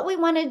 So what we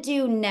want to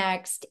do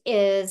next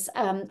is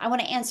I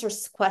want to answer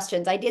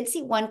questions. I did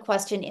see one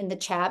question in the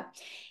chat,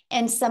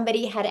 and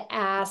somebody had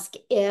asked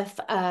if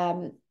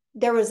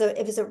it was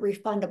a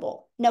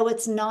refundable. No,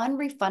 it's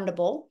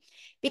non-refundable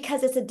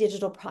because it's a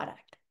digital product.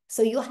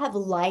 So you'll have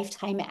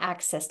lifetime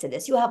access to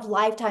this. You'll have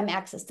lifetime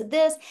access to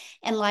this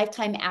and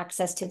lifetime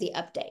access to the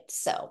update.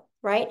 So,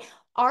 right?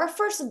 Our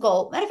first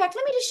goal, matter of fact,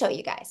 let me just show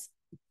you guys.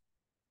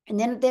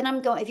 And then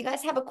I'm going, if you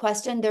guys have a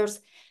question, there's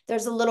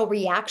a little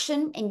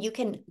reaction and you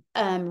can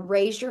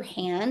raise your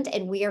hand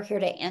and we are here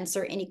to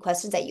answer any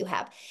questions that you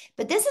have.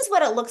 But this is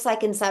what it looks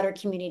like inside our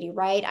community,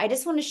 right? I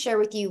just want to share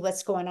with you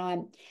what's going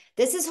on.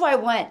 This is who I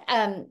want.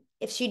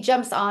 If she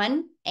jumps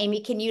on,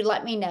 Amy, can you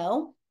let me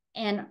know?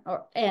 And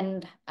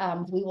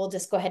we will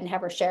just go ahead and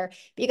have her share.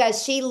 But you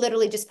guys, she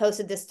literally just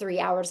posted this 3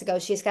 hours ago.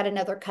 She's got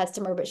another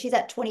customer, but she's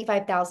at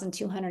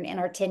 25,200 in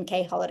our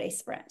 10K holiday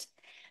sprint.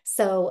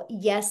 So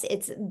yes,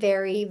 it's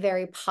very,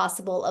 very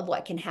possible of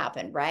what can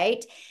happen,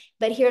 right?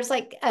 But here's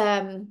like,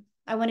 I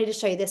wanted to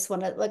show you this one.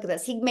 Look at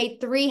this. He made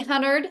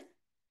 300,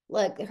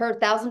 look, her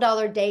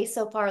 $1,000 day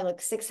so far, look,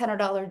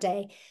 $600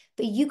 day.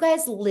 But you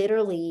guys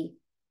literally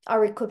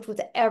are equipped with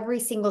every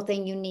single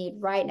thing you need,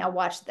 right? Now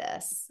watch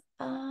this.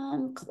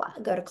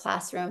 Go to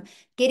classroom,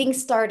 getting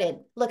started.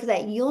 Look at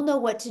that. You'll know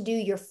what to do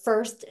your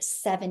first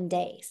 7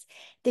 days.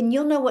 Then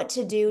you'll know what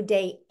to do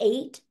day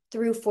 8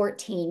 through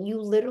 14.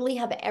 You literally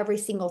have every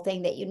single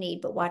thing that you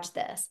need, but watch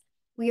this.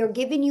 We are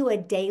giving you a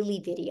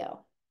daily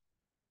video.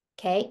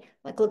 Okay,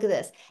 like look at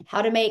this,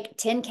 how to make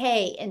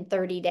 10K in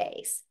 30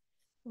 days,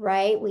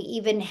 right? We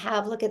even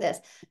have, look at this,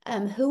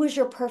 who is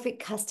your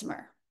perfect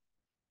customer?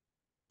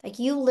 Like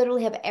you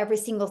literally have every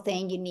single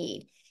thing you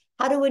need.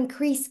 How to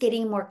increase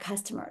getting more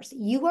customers.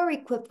 You are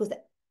equipped with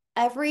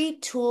every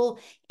tool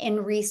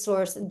and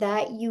resource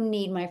that you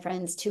need, my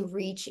friends, to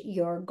reach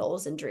your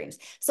goals and dreams.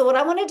 So what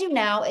I want to do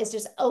now is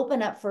just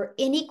open up for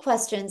any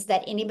questions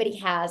that anybody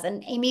has.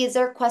 And Amy, is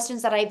there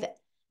questions that I've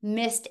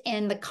missed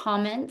in the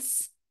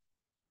comments?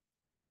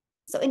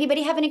 So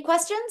anybody have any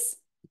questions?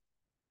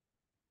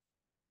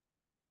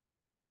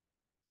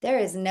 There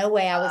is no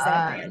way I was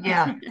that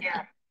good.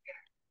 Yeah.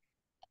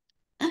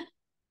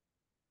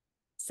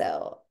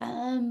 So,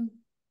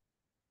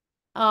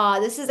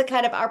 this is the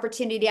kind of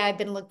opportunity I've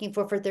been looking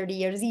for 30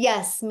 years.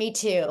 Yes, me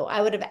too.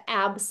 I would have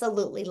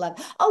absolutely loved.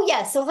 Oh,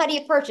 yes. So how do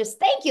you purchase?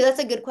 Thank you. That's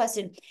a good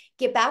question.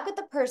 Get back with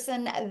the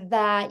person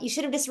that you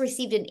should have just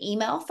received an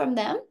email from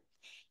them.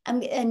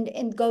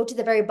 And go to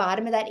the very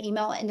bottom of that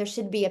email and there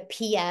should be a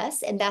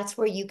PS and that's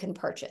where you can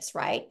purchase,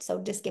 right?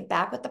 So just get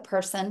back with the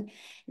person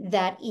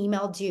that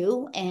emailed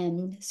you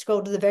and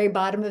scroll to the very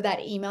bottom of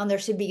that email and there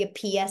should be a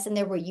PS in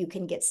there where you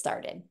can get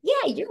started.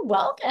 Yeah, you're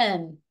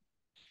welcome.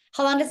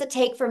 How long does it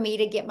take for me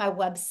to get my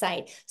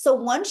website? So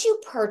once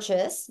you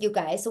purchase, you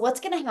guys, so what's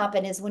going to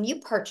happen is when you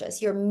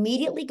purchase, you're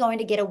immediately going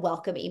to get a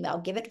welcome email.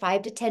 Give it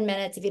 5 to 10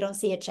 minutes. If you don't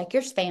see it, check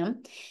your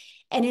spam.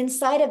 And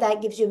inside of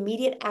that gives you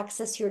immediate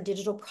access to your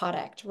digital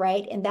product,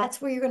 right? And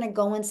that's where you're going to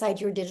go inside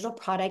your digital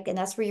product. And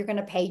that's where you're going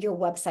to pay your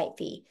website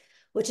fee,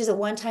 which is a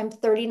one-time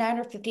 $39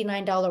 or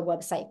 $59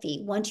 website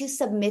fee. Once you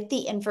submit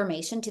the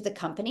information to the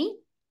company,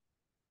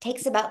 it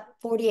takes about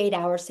 48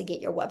 hours to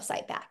get your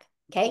website back.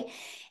 Okay.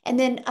 And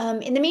then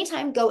in the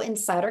meantime, go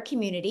inside our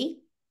community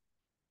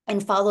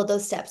and follow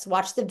those steps.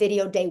 Watch the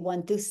video day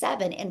 1 through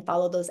 7 and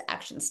follow those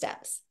action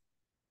steps.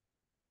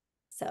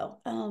 So,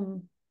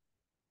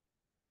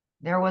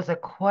 there was a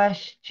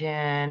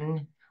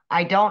question.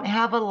 I don't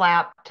have a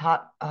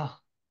laptop. Oh,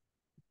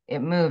 it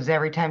moves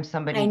every time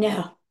somebody. I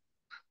know.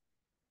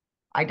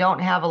 I don't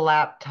have a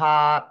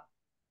laptop.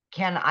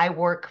 Can I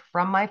work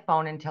from my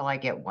phone until I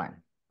get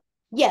one?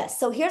 Yes.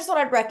 So here's what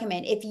I'd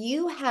recommend. If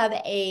you have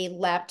a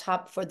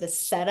laptop for the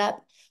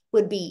setup,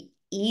 would be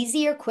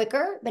easier,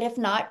 quicker, but if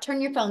not,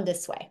 turn your phone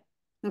this way.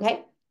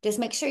 Okay. Just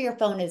make sure your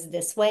phone is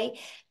this way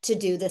to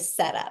do the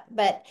setup.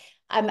 But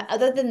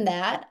other than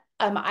that,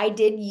 I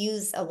did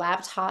use a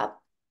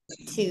laptop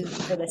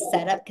for the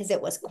setup because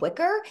it was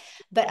quicker.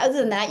 But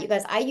other than that, you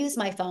guys, I use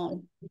my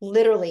phone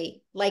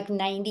literally like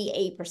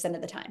 98%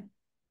 of the time.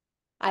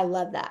 I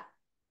love that.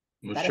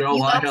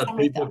 Michelle, I had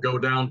people go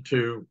down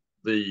to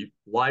the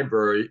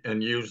library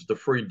and use the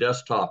free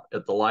desktop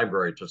at the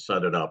library to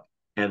set it up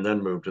and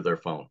then move to their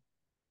phone.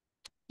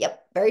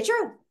 Yep, very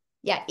true.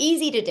 Yeah,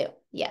 easy to do.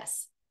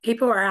 Yes.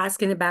 People are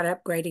asking about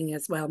upgrading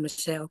as well,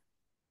 Michelle.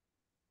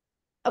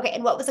 Okay,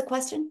 and what was the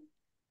question?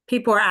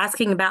 People are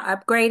asking about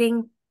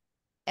upgrading.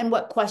 And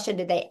what question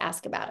did they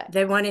ask about it?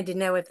 They wanted to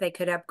know if they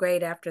could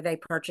upgrade after they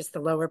purchased the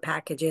lower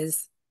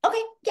packages.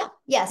 Okay,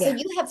 yeah. So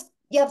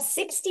you have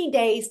 60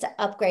 days to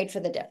upgrade for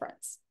the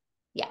difference.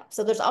 Yeah,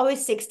 so there's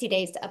always 60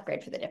 days to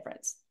upgrade for the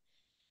difference.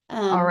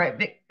 All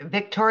right,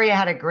 Victoria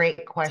had a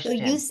great question.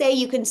 So you say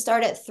you can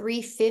start at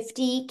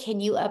 $350.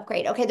 Can you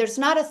upgrade? Okay, there's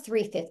not a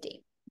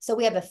 $350. So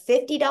we have a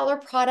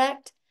 $50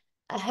 product,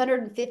 a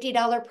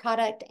 $150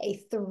 product,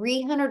 a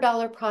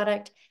 $300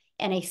 product,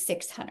 and a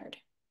 $600.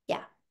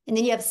 Yeah, and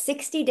then you have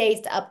 60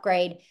 days to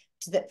upgrade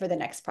for the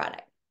next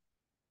product.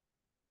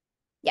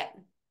 Yeah.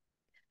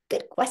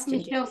 Good question.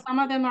 Michelle, some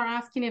of them are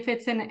asking if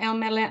it's an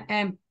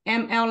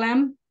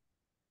MLM.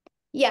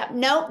 Yeah,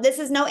 no, this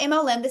is no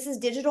MLM. This is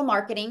digital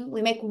marketing.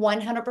 We make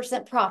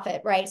 100%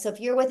 profit, right? So if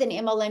you're with an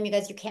MLM, you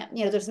guys, you can't,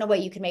 there's no way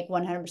you can make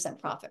 100%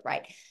 profit,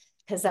 right?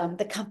 Because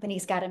the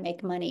company's got to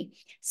make money.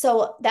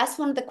 So that's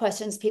one of the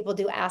questions people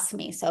do ask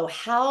me. So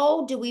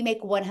how do we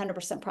make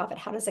 100% profit?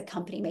 How does a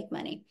company make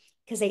money?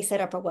 Because they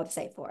set up our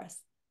website for us.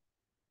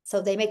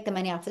 So they make the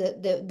money off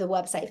of the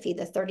website fee,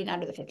 the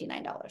 $39 or the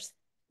 $59.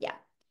 Yeah.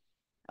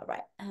 All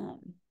right.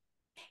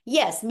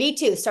 Yes, me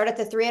too. Start at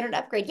the 300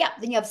 upgrade. Yeah,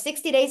 then you have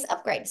 60 days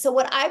upgrade. So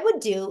what I would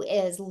do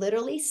is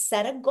literally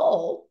set a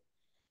goal.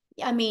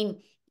 I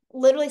mean,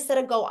 literally set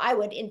a goal. I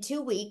would in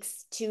 2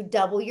 weeks to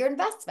double your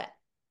investment.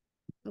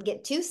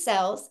 Get 2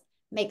 cells,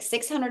 make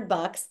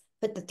 $600,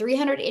 put the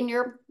 300 in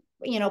your,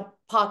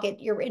 pocket.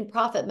 You're in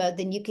profit mode.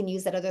 Then you can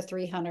use that other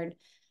 300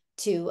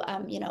 to,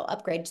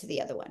 upgrade to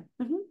the other one.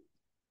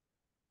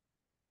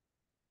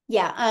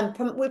 Yeah.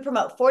 We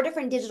promote 4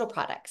 different digital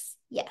products.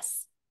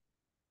 Yes.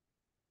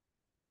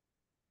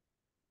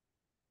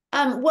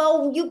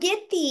 Well, you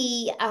get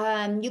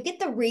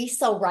the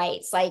resale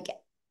rights. Like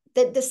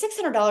the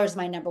 $600 is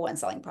my number one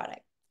selling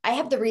product. I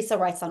have the resale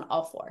rights on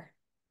all 4.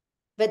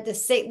 But the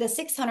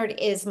 600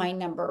 is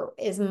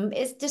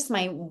just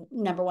my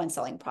number one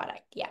selling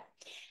product. Yeah.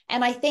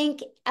 And I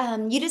think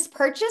you just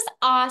purchased.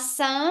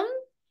 Awesome.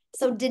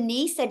 So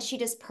Denise said she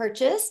just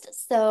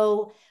purchased.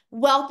 So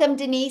welcome,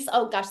 Denise.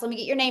 Oh gosh, let me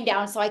get your name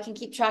down so I can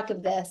keep track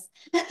of this.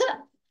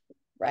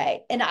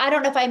 Right. And I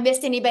don't know if I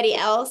missed anybody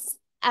else.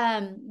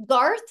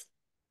 Garth.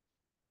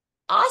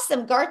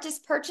 Awesome. Garth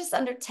just purchased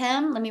under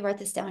Tim. Let me write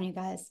this down, you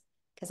guys,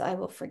 because I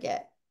will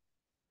forget.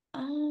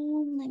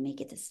 Let me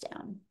get this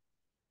down.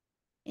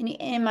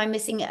 Am I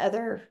missing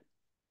other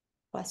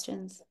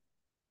questions?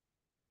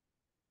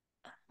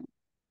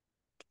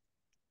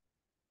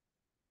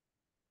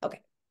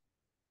 Okay.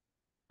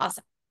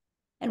 Awesome.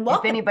 And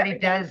welcome. If anybody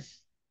does,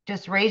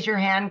 just raise your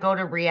hand, go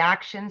to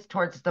reactions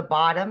towards the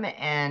bottom,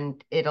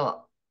 and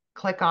it'll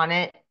click on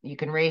it. You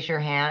can raise your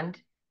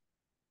hand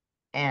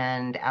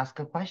and ask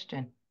a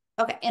question.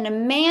 Okay. And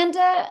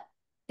Amanda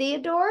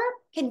Theodore,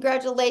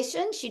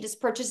 congratulations. She just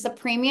purchased a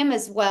premium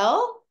as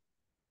well.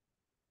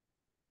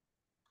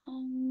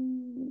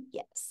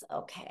 Yes.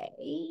 Okay.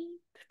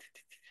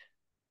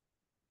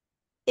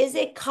 Is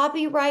it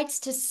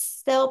copyrights to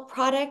sell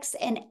products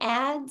and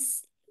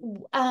ads?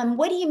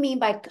 What do you mean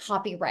by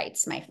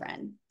copyrights, my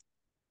friend?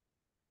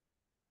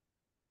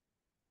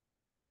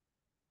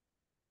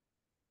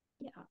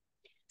 Yeah.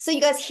 So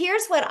you guys,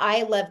 here's what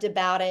I loved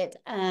about it,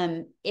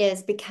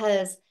 is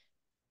because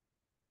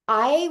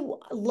I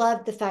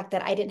love the fact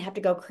that I didn't have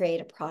to go create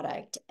a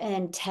product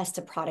and test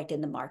a product in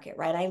the market,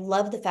 right? I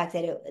love the fact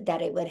that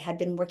it had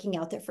been working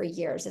out there for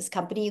years. This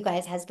company, you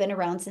guys, has been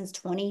around since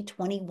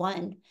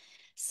 2021.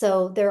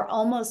 So they're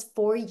almost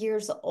 4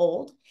 years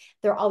old.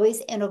 They're always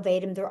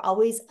innovating. They're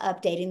always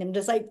updating them.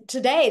 Just like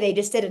today, they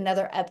just did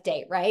another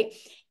update, right?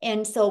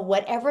 And so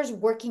whatever's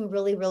working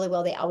really, really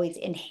well, they always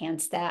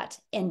enhance that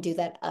and do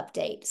that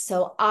update.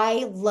 So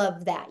I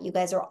love that. You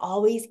guys are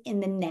always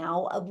in the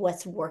now of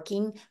what's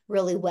working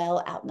really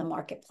well out in the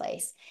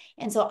marketplace.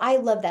 And so I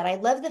love that. I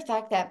love the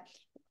fact that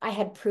I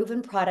had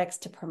proven products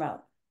to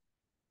promote.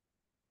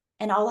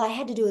 And all I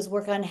had to do is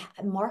work on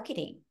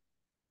marketing,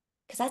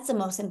 because that's the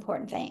most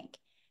important thing.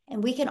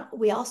 And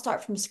we all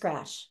start from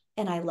scratch.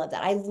 And I love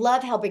that. I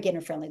love how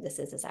beginner friendly this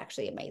is. It's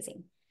actually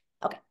amazing.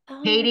 Okay.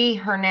 Katie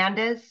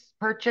Hernandez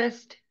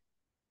purchased.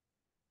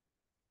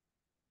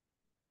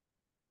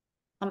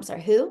 I'm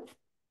sorry, who?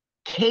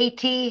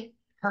 Katie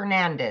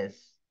Hernandez.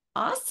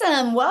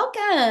 Awesome.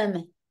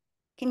 Welcome.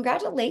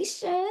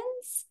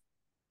 Congratulations.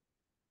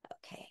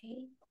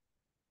 Okay.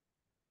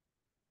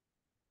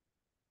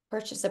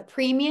 Purchase a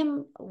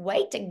premium.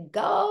 Way to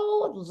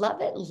go.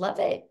 Love it. Love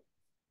it.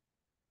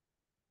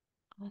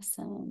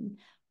 Awesome.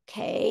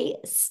 Okay.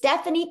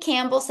 Stephanie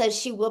Campbell says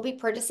she will be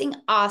purchasing.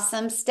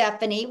 Awesome.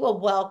 Stephanie, well,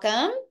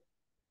 welcome.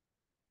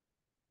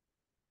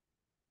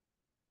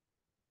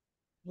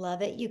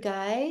 Love it, you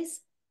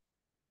guys.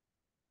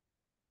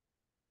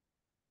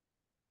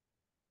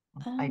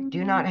 I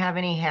do not have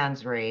any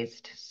hands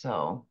raised,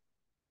 so.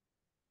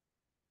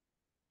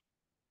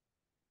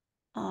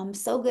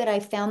 So good. I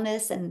found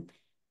this and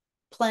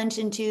plunged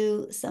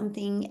into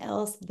something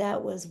else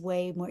that was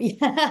way more.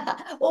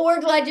 Well,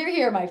 we're glad you're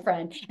here, my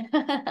friend.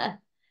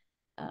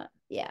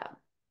 Yeah.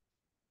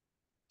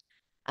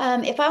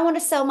 If I want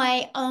to sell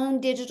my own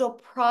digital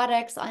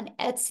products on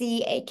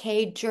Etsy,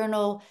 AK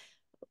Journal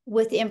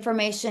with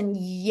information,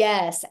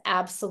 yes,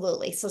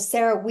 absolutely. So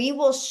Sarah, we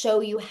will show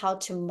you how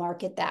to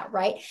market that,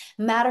 right?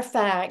 Matter of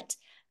fact,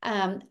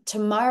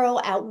 tomorrow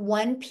at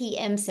 1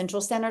 p.m.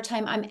 Central Standard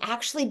Time, I'm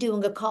actually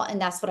doing a call, and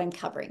that's what I'm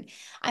covering.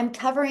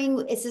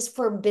 Is this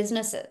for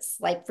businesses?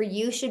 Like for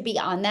you should be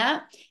on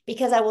that,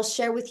 because I will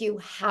share with you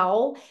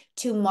how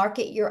to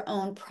market your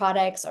own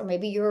products, or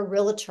maybe you're a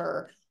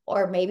realtor,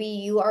 or maybe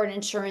you are an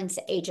insurance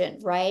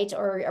agent, right?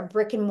 Or a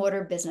brick and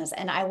mortar business.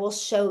 And I will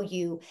show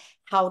you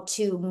how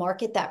to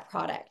market that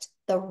product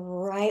the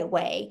right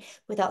way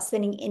without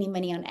spending any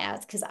money on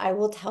ads. Because I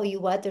will tell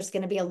you what, there's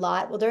going to be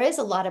there is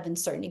a lot of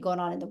uncertainty going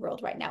on in the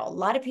world right now. A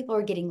lot of people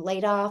are getting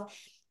laid off,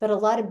 but a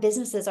lot of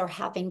businesses are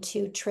having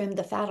to trim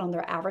the fat on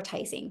their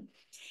advertising.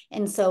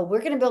 And so we're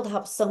going to be able to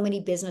help so many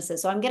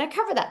businesses. So I'm going to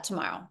cover that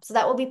tomorrow. So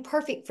that will be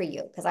perfect for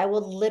you, because I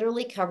will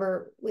literally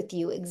cover with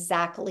you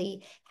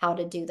exactly how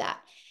to do that.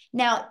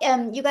 Now,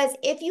 you guys,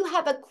 if you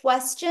have a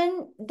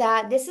question,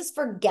 that this is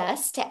for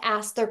guests to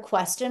ask their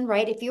question,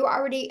 right? If you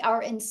already are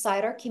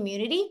inside our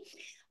community,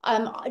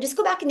 Just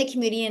go back in the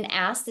community and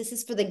ask. This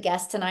is for the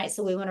guests tonight,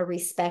 so we want to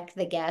respect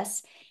the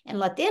guests and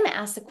let them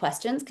ask the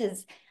questions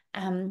because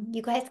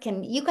you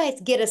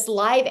guys get us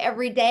live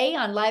every day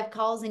on live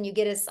calls, and you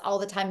get us all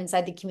the time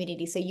inside the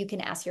community, so you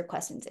can ask your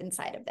questions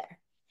inside of there.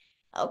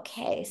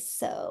 Okay,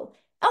 so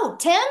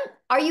Tim,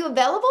 are you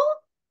available?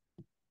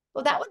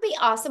 Well, that would be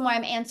awesome while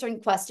I'm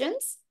answering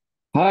questions.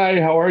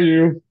 Hi, how are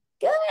you?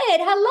 Good.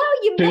 Hello,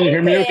 you Can you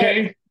hear made me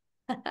it.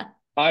 okay?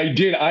 I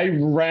did. I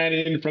ran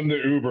in from the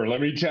Uber.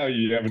 Let me tell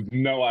you, you have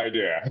no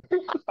idea.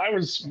 I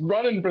was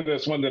running for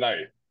this one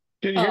tonight.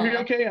 Can you hear me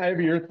Oh, okay? I have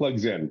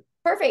earplugs in.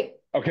 perfect.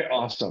 Okay,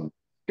 awesome.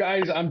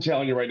 Guys, I'm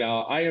telling you right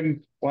now,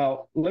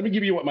 well, let me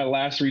give you what my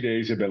last 3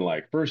 days have been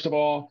like. First of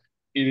all,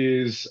 it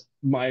is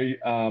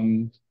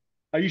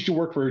I used to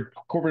work for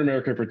corporate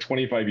America for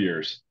 25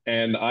 years,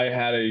 and I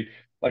had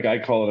like I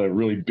call it a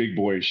really big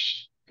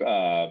boyish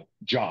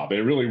job.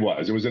 It really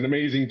was. It was an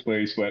amazing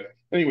place, but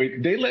anyway,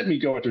 they let me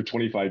go after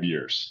 25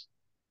 years,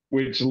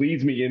 which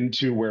leads me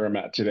into where I'm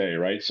at today,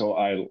 right? So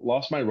I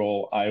lost my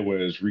role. I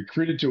was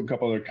recruited to a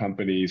couple other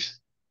companies,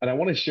 and I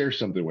want to share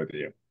something with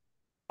you.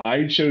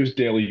 I chose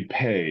daily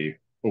pay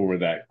over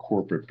that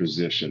corporate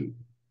position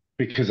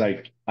because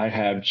I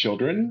have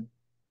children,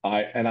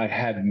 I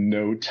had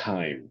no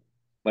time.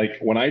 Like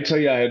when I tell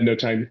you I had no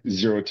time,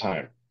 zero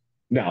time.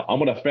 Now I'm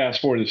gonna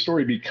fast forward the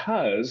story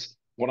because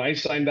when I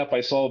signed up,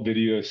 I saw a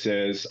video that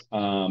says,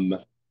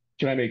 can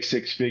I make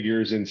six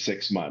figures in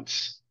 6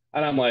 months?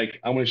 And I'm like,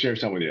 I'm gonna share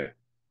something with you.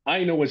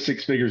 I know what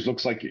six figures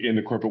looks like in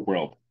the corporate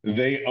world.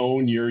 They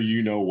own your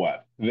you know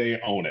what. They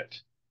own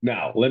it.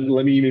 Now, let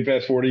me even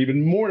fast forward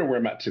even more to where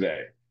I'm at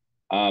today.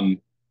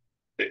 Um,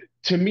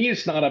 to me,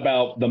 it's not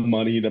about the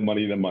money, the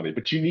money, the money,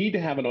 but you need to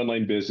have an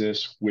online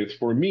business with,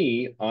 for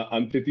me,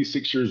 I'm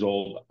 56 years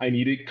old. I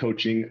needed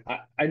coaching.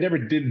 I never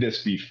did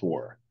this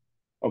before.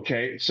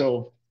 Okay.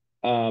 So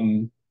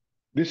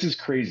this is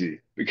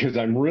crazy because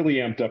I'm really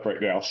amped up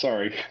right now.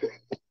 Sorry.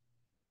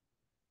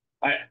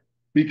 I,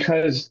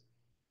 because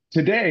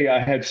today I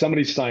had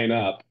somebody sign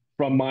up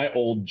from my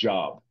old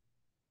job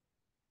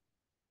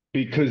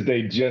because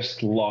they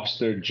just lost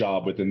their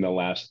job within the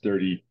last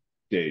 30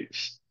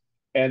 days.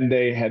 And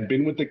they had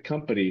been with the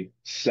company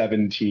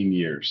 17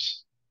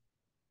 years.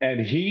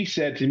 And he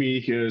said to me,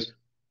 he goes,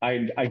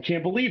 I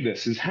can't believe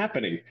this is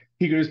happening.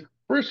 He goes,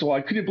 first of all,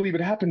 I couldn't believe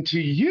it happened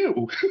to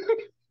you.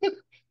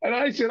 And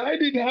I said, I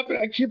didn't happen.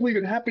 I can't believe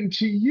it happened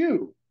to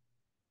you.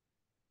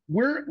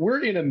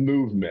 We're in a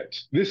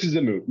movement. This is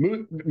a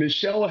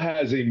Michelle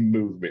has a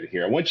movement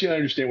here. I want you to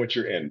understand what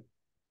you're in.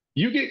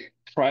 You get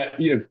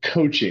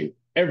coaching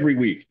every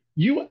week.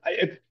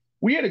 If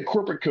we had a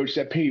corporate coach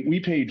that we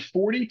paid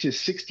 $40,000 to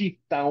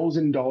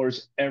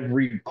 $60,000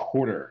 every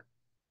quarter.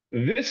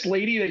 This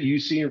lady that you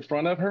see in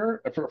front of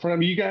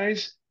you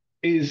guys,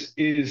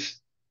 is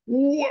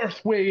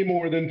worth way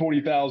more than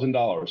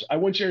 $40,000. I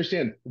want you to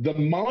understand the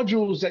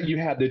modules that you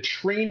have, the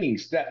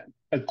trainings that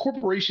a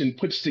corporation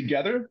puts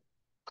together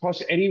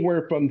cost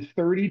anywhere from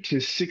 $30,000 to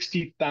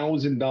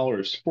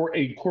 $60,000 for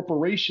a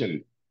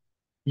corporation.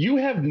 You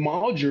have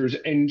modules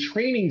and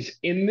trainings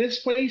in this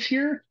place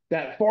here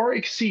that far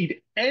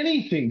exceed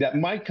anything that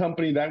my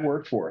company that I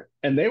worked for,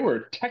 and they were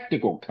a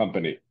technical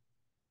company.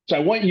 So I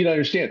want you to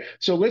understand.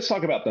 So let's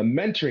talk about the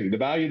mentoring, the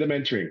value of the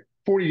mentoring.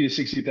 40 to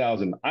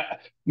 60,000.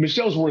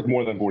 Michelle's worth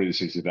more than 40 to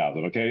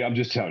 60,000. Okay. I'm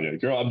just telling you,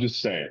 girl, I'm just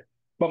saying.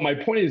 But my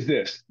point is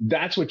this,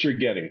 that's what you're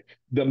getting.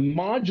 The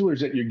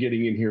modulars that you're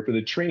getting in here for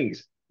the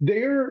trainings,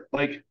 they're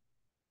like,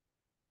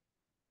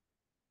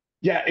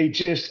 yeah, it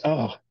just,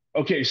 oh,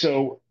 okay.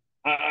 So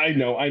I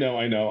know.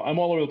 I'm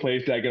all over the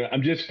place.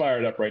 I'm just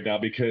fired up right now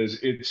because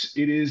it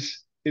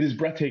is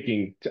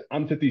breathtaking.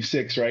 I'm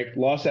 56, right?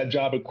 Lost that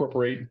job at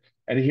corporate,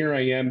 and here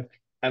I am,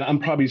 and I'm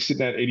probably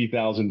sitting at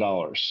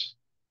 $80,000.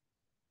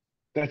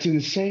 That's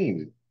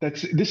insane.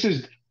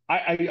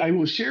 I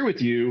will share with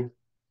you.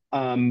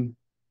 Um,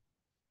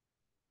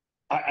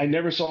 I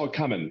never saw it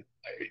coming.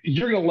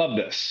 You're gonna love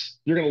this.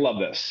 You're gonna love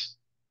this.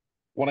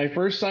 When I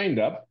first signed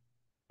up,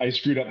 I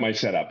screwed up my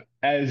setup.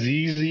 As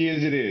easy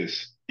as it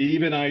is,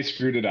 even I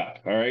screwed it up.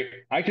 All right.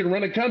 I can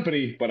run a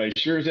company, but I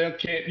sure as hell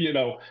can't,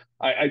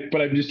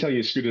 but I'm just telling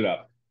you, screwed it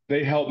up.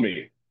 They helped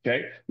me.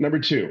 Okay. Number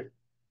two,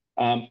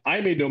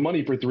 I made no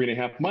money for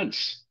 3.5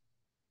 months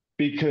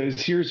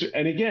because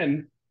and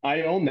again,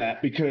 I own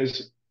that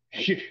because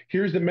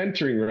here's the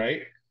mentoring,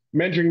 right?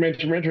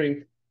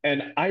 Mentoring.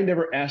 And I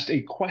never asked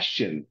a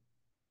question.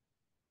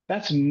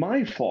 That's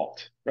my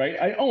fault, right?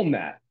 I own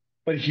that.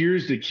 But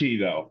here's the key,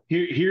 though.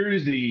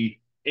 Here's the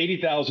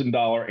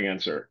 $80,000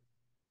 answer.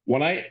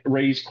 When I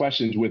raise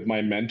questions with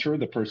my mentor,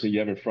 the person you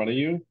have in front of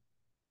you,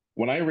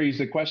 when I raised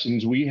the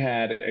questions, we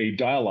had a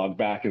dialogue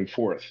back and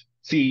forth.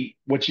 See,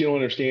 what you don't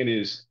understand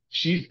is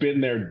she's been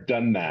there,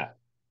 done that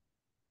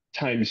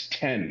times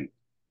 10.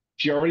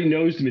 She already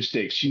knows the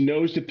mistakes. She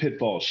knows the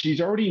pitfalls. She's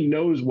already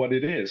knows what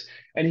it is.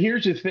 And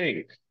here's the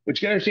thing,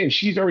 but you gotta understand,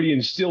 she's already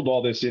instilled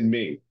all this in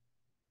me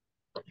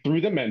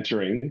through the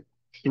mentoring,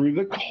 through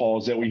the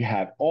calls that we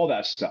have, all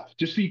that stuff.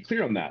 Just be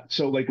clear on that.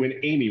 So like when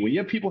you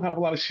have people have a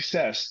lot of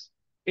success,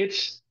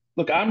 it's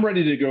look, I'm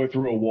ready to go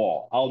through a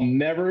wall. I'll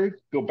never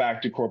go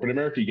back to corporate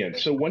America again.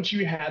 So once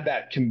you have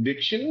that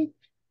conviction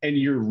and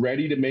you're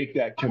ready to make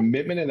that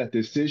commitment and that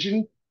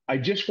decision, I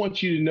just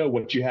want you to know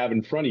what you have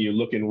in front of you,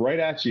 looking right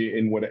at you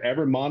in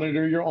whatever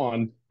monitor you're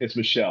on. It's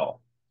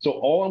Michelle. So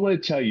all I'm going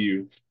to tell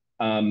you,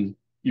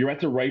 you're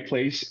at the right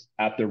place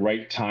at the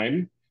right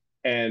time.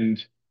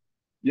 And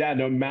yeah,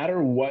 no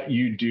matter what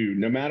you do,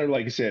 no matter,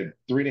 like I said,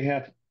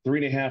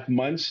 3.5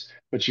 months,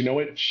 but you know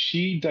what?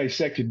 She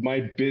dissected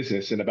my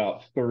business in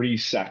about 30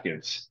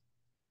 seconds.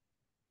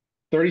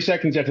 30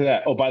 seconds after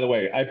that. Oh, by the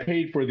way, I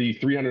paid for the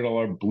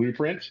 $300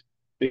 blueprint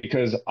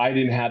because I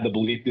didn't have the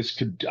belief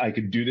I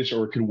could do this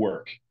or it could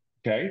work.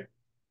 Okay.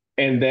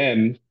 And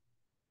then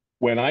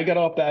when I got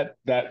off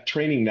that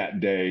training that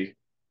day,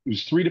 it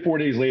was 3 to 4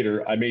 days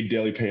later, I made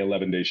daily pay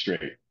 11 days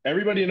straight.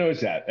 Everybody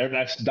knows that.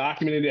 That's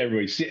documented.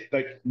 Everybody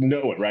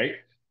know it, right?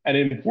 And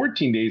in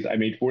 14 days, I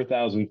made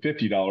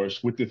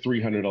 $4,050 with the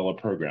 $300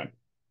 program.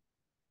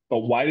 But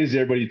why does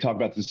everybody talk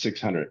about the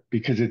 600?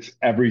 Because it's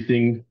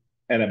everything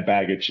and a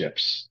bag of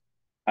chips.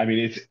 I mean,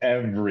 it's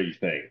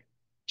everything.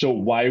 So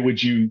why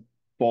would you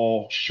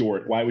fall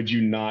short? Why would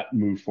you not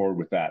move forward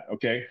with that?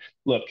 Okay.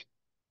 Look,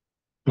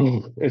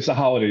 it's the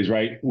holidays,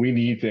 right? We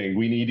need things.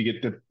 We need to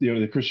get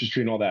the Christmas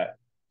tree and all that.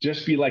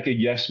 Just be like a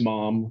yes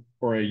mom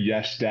or a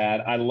yes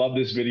dad. I love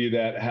this video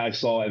that I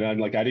saw, and I'm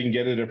like, I didn't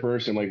get it at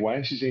first. I'm like, why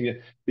is she saying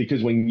it?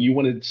 Because when you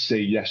want to say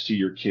yes to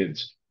your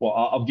kids, well,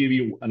 I'll give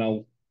you,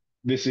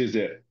 this is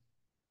it.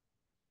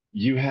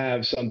 You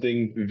have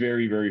something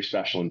very, very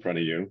special in front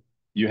of you.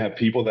 You have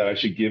people that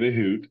actually give a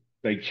hoot.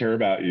 They care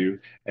about you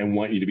and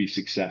want you to be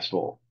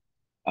successful.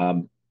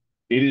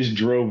 It has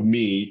drove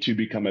me to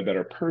become a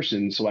better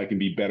person so I can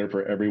be better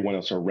for everyone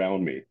else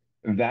around me.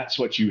 And that's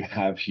what you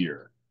have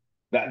here.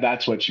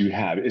 That's what you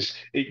have.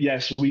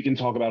 Yes, we can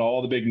talk about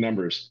all the big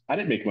numbers. I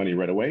didn't make money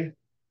right away.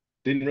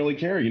 Didn't really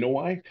care. You know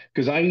why?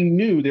 Because I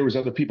knew there was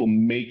other people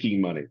making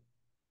money.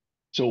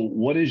 So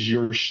what is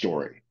your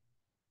story?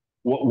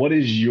 What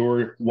is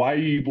why are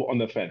you on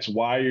the fence?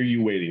 Why are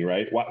you waiting,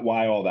 right?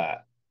 Why all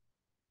that?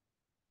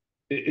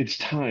 It's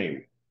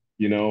time,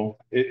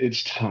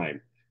 it's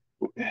time.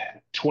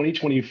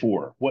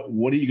 2024,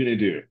 what are you going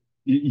to do?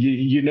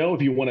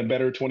 If you want a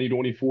better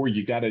 2024,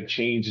 you got to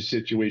change the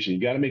situation. You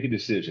got to make a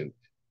decision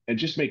and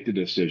just make the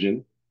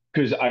decision.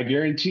 Because I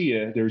guarantee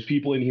you, there's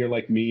people in here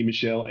like me,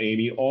 Michelle,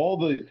 Amy,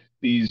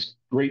 these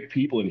great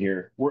people in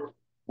here. We're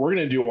going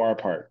to do our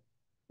part.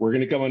 We're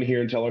going to come on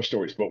here and tell our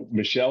stories. But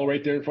Michelle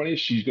right there in front of you,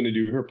 she's going to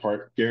do her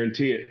part,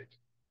 guarantee it.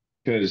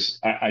 Because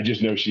I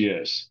just know she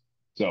is.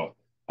 So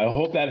I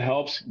hope that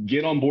helps.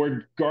 Get on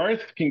board.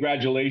 Garth,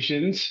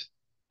 congratulations.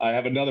 I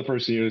have another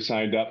person here who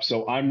signed up.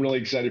 So I'm really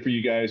excited for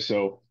you guys.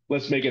 So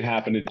let's make it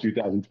happen in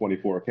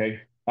 2024. Okay.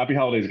 Happy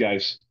holidays,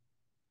 guys.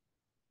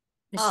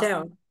 Michelle,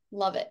 awesome.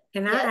 Love it.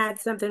 Can I add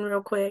something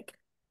real quick?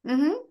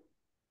 Mm-hmm.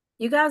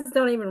 You guys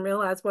don't even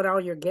realize what all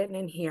you're getting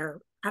in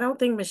here. I don't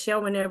think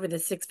Michelle went over the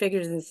 6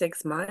 figures in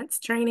 6 months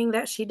training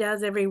that she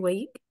does every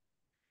week.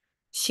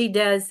 She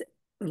does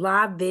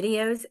live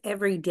videos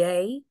every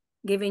day,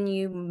 giving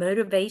you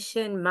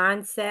motivation,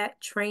 mindset,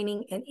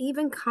 training, and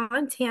even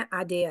content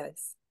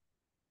ideas.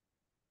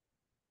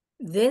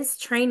 This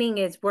training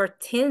is worth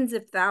tens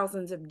of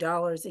thousands of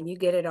dollars, and you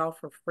get it all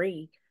for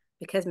free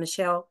because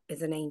Michelle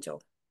is an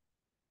angel.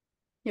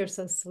 You're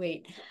so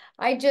sweet.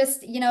 I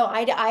just,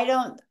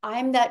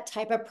 I'm that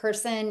type of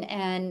person,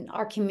 and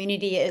our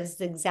community is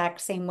the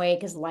exact same way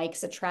because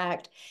likes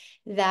attract,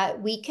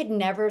 that we could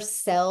never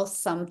sell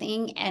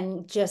something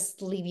and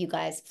just leave you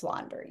guys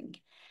floundering.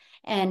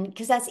 And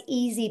because that's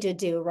easy to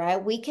do,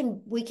 right? We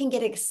can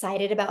get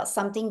excited about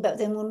something, but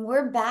then when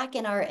we're back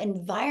in our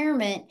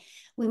environment,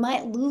 we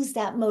might lose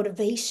that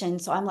motivation.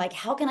 So I'm like,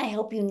 how can I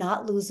help you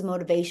not lose the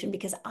motivation?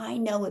 Because I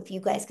know if you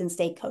guys can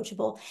stay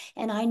coachable,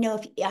 and I know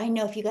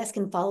if you guys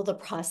can follow the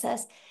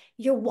process,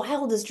 your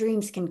wildest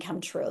dreams can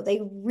come true.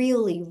 They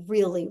really,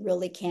 really,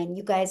 really can.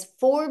 You guys,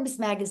 Forbes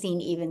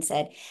magazine even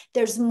said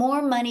there's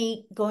more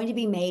money going to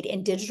be made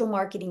in digital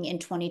marketing in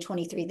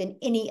 2023 than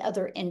any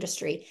other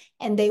industry.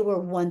 And they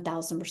were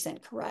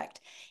 1000% correct.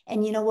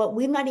 And you know what?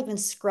 We've not even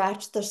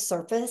scratched the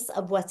surface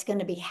of what's going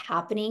to be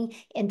happening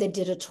in the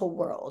digital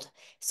world.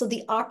 So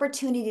the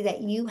opportunity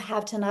that you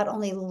have to not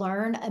only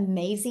learn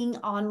amazing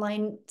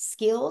online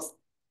skills,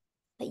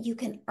 that you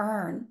can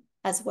earn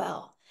as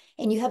well.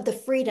 And you have the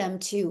freedom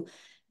to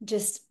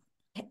just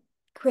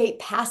create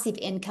passive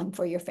income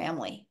for your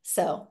family.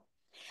 So,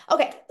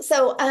 okay.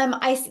 So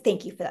I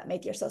thank you for that,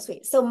 Maith. You're so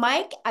sweet. So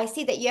Mike, I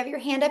see that you have your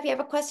hand up. You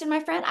have a question,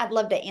 my friend? I'd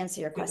love to answer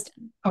your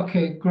question.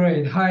 Okay,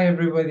 great. Hi,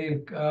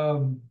 everybody.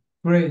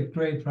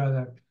 Great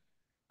product.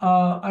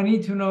 I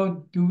need to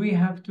know, do we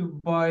have to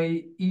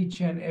buy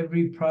each and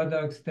every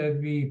products that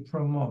we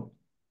promote?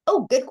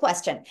 Oh, good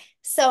question.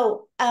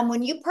 So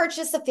when you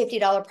purchase a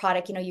 $50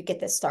 product, you get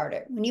this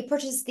starter. When you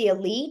purchase the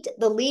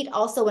Elite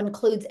also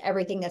includes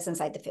everything that's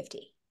inside the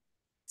 50.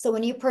 So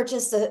when you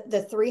purchase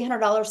the $300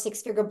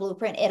 6-figure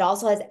blueprint, it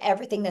also has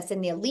everything that's in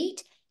the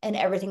Elite and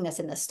everything that's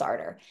in the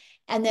starter.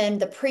 And then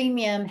the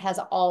premium has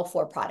all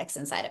 4 products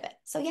inside of it.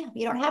 So yeah,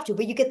 you don't have to,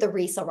 but you get the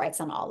resale rights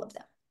on all of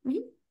them.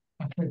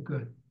 Okay,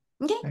 good.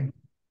 Okay. Thank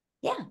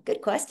Yeah,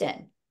 good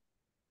question.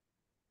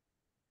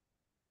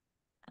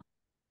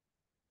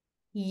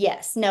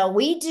 Yes, no,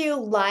 we do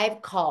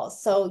live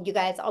calls. So you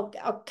guys,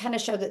 I'll kind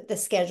of show the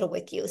schedule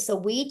with you. So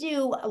we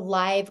do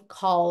live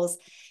calls.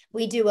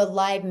 We do a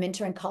live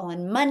mentoring call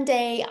on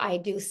Monday. I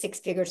do 6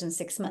 figures in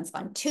 6 months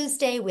on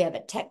Tuesday. We have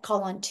a tech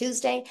call on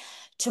Tuesday.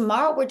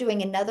 Tomorrow we're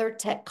doing another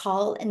tech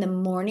call in the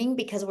morning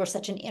because we're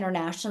such an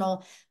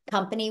international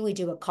company. We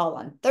do a call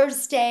on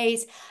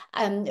Thursdays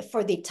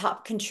for the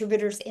top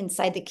contributors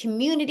inside the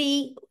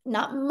community,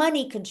 not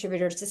money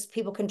contributors, just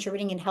people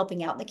contributing and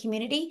helping out in the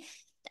community.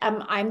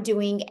 I'm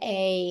doing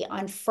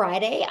on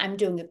Friday, I'm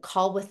doing a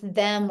call with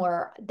them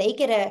where they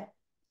get to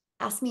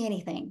ask me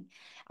anything.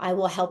 I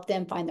will help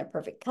them find their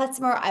perfect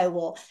customer. I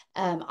will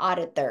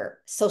audit their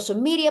social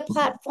media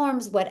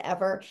platforms,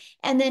 whatever.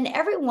 And then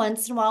every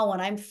once in a while,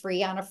 when I'm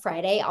free on a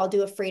Friday, I'll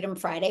do a Freedom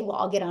Friday. Well,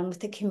 I'll get on with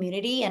the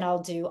community and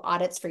I'll do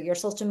audits for your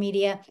social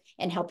media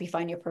and help you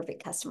find your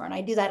perfect customer. And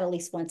I do that at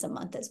least once a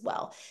month as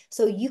well.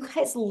 So you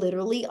guys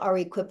literally are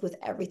equipped with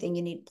everything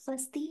you need,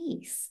 plus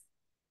these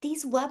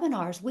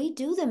webinars. We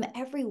do them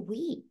every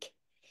week.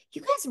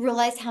 You guys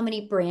realize how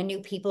many brand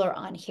new people are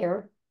on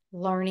here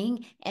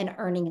learning and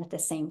earning at the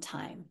same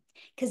time?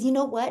 Because you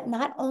know what?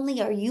 Not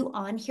only are you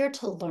on here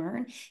to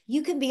learn,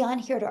 you can be on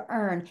here to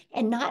earn.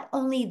 And not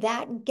only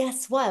that,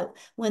 guess what?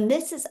 When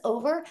this is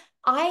over,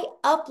 I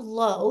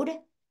upload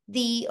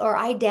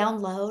I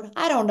download,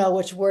 I don't know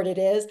which word it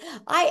is.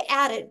 I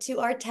add it to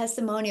our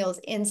testimonials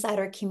inside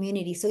our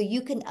community so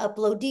you can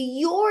upload to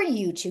your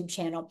YouTube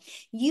channel.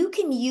 You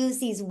can use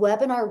these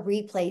webinar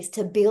replays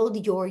to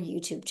build your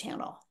YouTube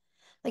channel.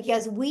 Like,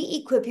 guys,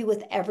 we equip you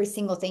with every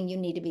single thing you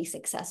need to be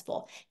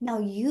successful. Now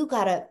you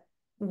got to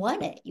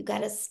want it. You got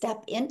to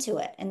step into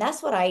it. And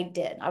that's what I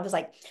did. I was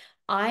like,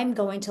 I'm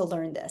going to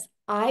learn this.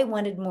 I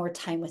wanted more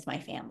time with my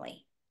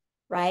family,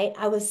 right?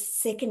 I was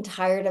sick and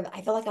tired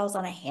I felt like I was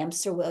on a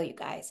hamster wheel, you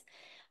guys.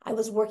 I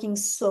was working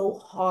so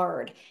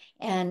hard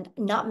and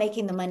not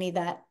making the money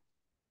that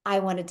I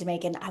wanted to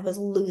make, and I was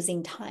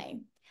losing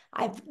time.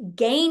 I've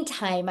gained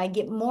time. I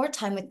get more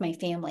time with my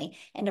family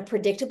and a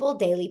predictable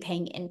daily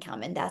paying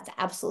income. And that's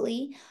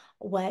absolutely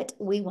what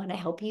we want to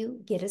help you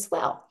get as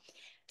well.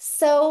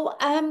 So,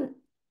 Amy,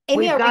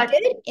 We've are got, we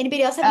good?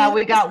 Anybody else have any other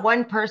we got questions?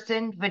 one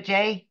person,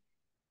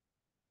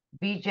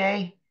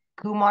 Vijay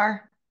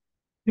Kumar.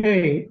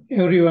 Hey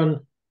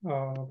everyone.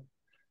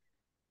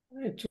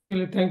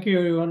 Actually, thank you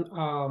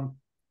everyone.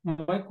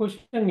 My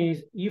question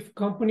is, if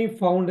company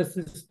found a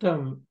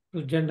system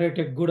to generate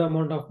a good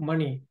amount of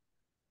money,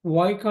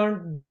 why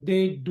can't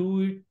they do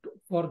it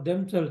for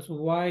themselves?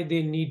 Why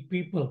they need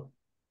people?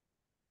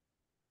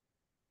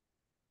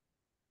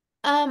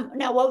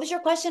 Now what was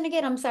your question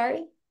again? I'm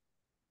sorry.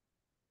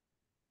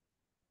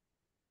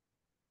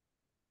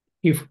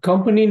 If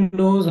company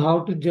knows how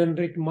to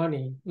generate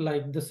money,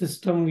 like the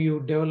system you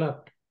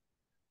developed,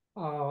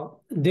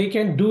 they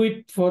can do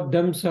it for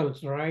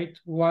themselves, right?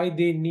 Why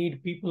they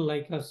need people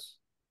like us?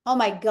 Oh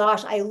my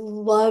gosh, I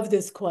love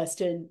this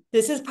question.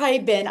 This has probably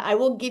been, I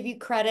will give you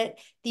credit,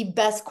 the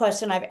best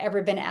question I've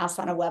ever been asked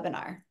on a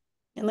webinar.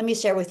 And let me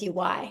share with you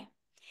why.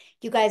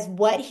 You guys,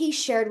 what he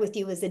shared with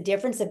you is the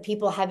difference of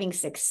people having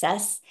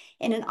success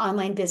in an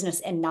online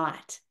business and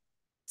not.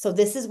 So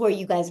this is where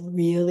you guys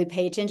really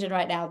pay attention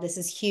right now. This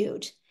is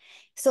huge.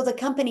 So the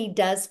company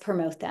does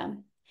promote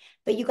them.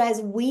 But you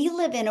guys, we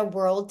live in a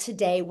world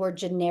today where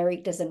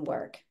generic doesn't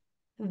work.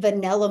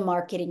 Vanilla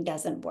marketing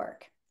doesn't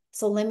work.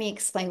 So let me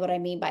explain what I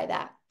mean by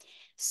that.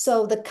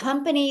 So the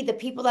company, the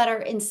people that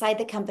are inside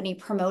the company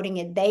promoting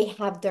it, they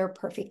have their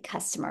perfect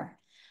customer.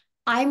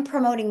 I'm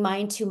promoting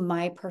mine to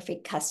my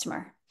perfect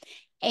customer.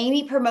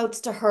 Amy promotes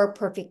to her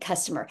perfect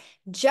customer.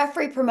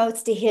 Jeffrey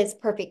promotes to his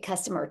perfect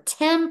customer.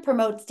 Tim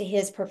promotes to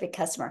his perfect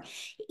customer.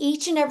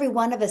 Each and every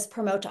one of us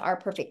promote to our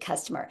perfect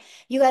customer.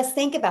 You guys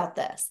think about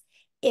this.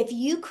 If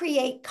you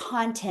create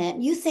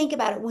content, you think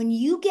about it, when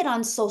you get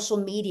on social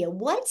media,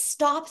 what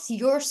stops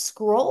your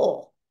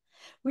scroll?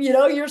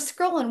 You're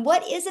scrolling.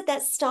 What is it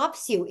that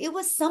stops you? It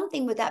was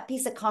something with that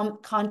piece of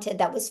content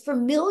that was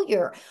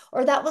familiar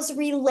or that was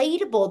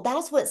relatable.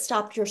 That's what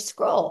stopped your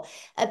scroll.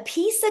 A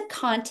piece of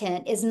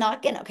content is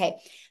not going to, okay.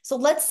 So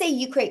let's say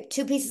you create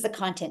 2 pieces of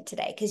content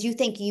today because you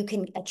think you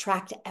can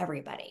attract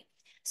everybody.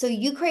 So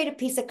you create a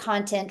piece of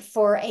content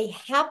for a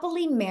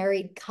happily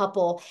married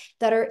couple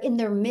that are in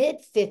their mid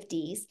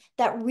 50s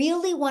that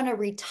really want to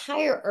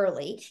retire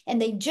early, and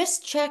they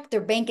just check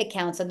their bank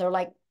accounts and they're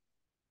like,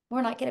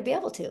 we're not going to be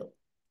able to.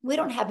 We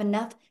don't have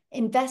enough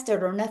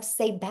invested or enough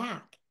saved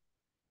back.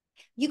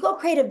 You go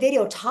create a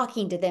video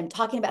talking to them,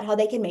 talking about how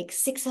they can make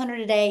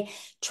 $600 a day,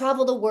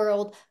 travel the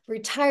world,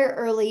 retire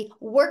early,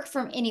 work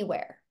from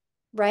anywhere,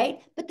 right?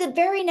 But the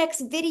very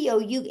next video,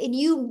 you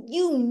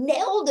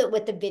nailed it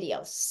with the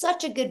video,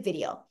 such a good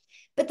video.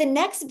 But the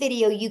next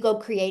video you go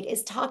create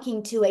is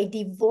talking to a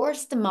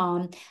divorced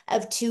mom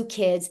of 2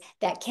 kids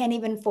that can't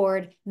even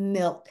afford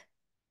milk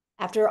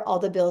after all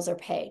the bills are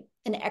paid,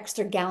 an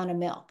extra gallon of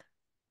milk.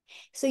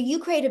 So you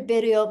create a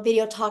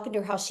video talking to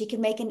her how she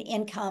can make an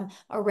income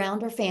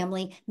around her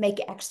family, make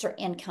extra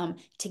income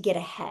to get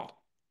ahead.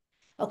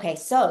 Okay,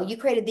 so you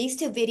created these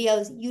two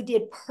videos. You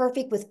did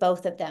perfect with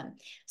both of them.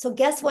 So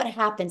guess what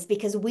happens?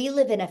 Because we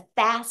live in a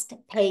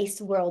fast-paced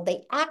world,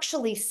 they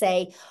actually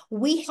say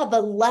we have a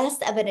less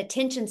of an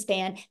attention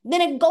span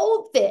than a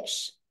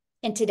goldfish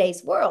in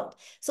today's world.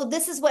 So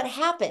this is what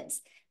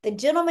happens. The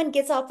gentleman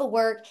gets off of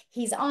work.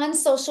 He's on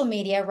social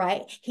media,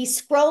 right? He's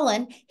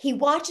scrolling. He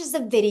watches a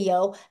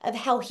video of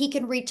how he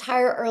can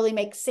retire early,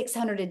 make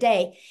 $600 a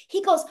day.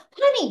 He goes,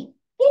 honey,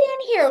 get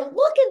in here.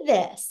 Look at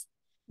this.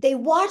 They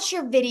watch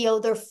your video,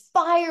 they're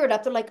fired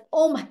up. They're like,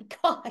 oh my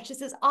gosh,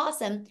 this is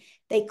awesome.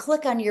 They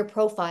click on your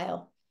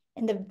profile.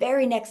 And the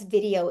very next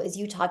video is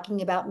you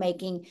talking about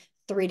making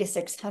 $300 to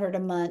 $600 a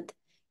month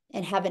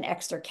and having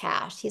extra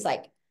cash. He's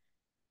like,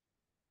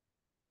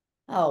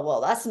 oh, well,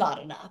 that's not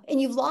enough.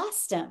 And you've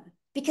lost him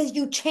because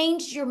you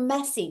changed your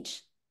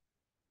message.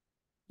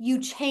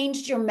 You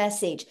changed your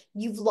message.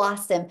 You've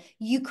lost them.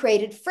 You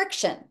created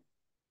friction.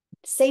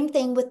 Same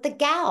thing with the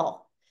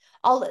gal.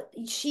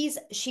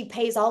 She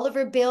pays all of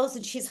her bills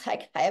and she's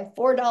like, I have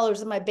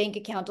 $4 in my bank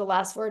account to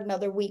last for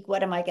another week.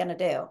 What am I going to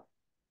do?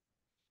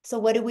 So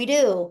what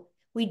do?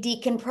 We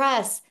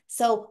decompress.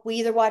 So we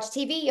either watch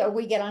TV or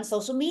we get on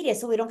social media.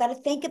 So we don't got to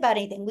think about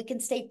anything. We can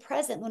stay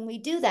present when we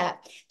do that.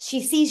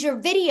 She sees your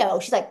video.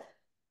 She's like,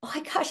 oh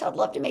my gosh, I'd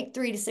love to make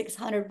 $300 to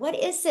 $600. What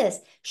is this?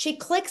 She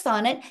clicks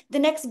on it. The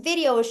next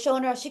video is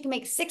showing her how she can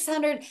make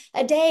 $600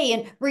 a day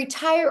and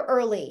retire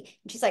early.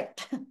 And she's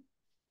like,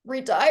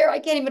 retire? I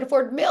can't even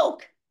afford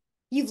milk.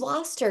 You've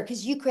lost her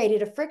because you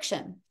created a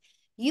friction.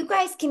 You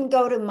guys can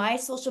go to my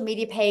social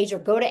media page or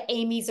go to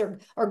Amy's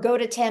or go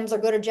to Tim's or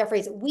go to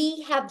Jeffrey's.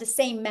 We have the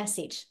same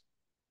message.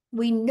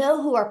 We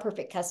know who our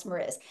perfect customer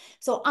is.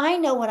 So I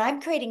know when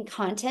I'm creating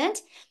content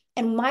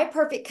and my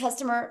perfect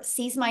customer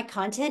sees my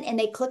content and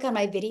they click on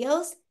my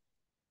videos,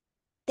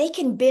 they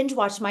can binge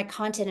watch my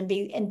content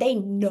and they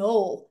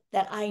know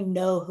that I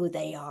know who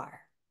they are.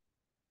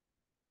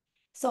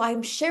 So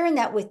I'm sharing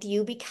that with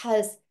you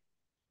because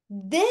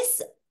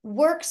this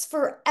works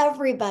for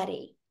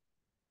everybody.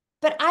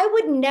 But I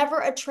would never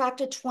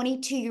attract a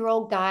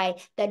 22-year-old guy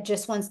that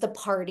just wants to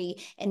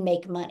party and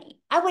make money.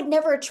 I would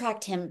never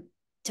attract him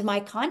to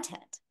my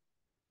content.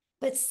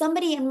 But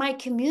somebody in my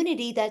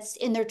community that's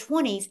in their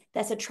 20s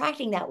that's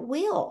attracting that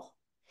will.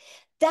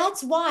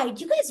 That's why,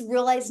 do you guys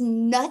realize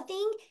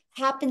nothing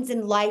happens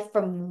in life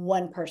from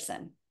one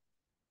person?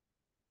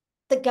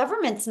 The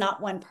government's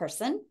not one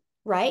person,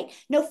 right?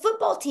 No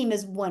football team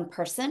is one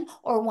person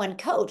or one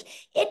coach.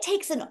 It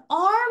takes an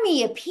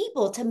army of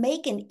people to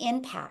make an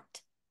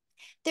impact.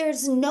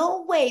 There's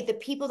no way the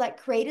people that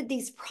created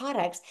these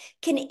products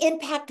can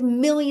impact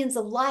millions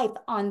of lives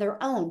on their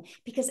own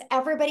because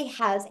everybody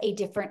has a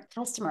different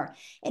customer.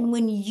 And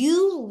when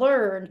you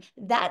learn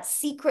that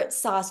secret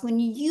sauce,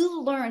 when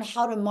you learn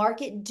how to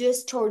market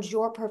just towards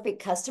your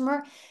perfect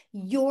customer,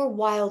 your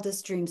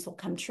wildest dreams will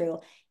come true.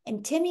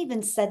 And Tim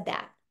even said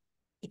that.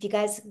 If you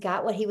guys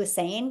got what he was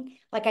saying,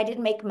 like I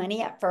didn't make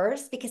money at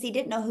first because he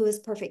didn't know who his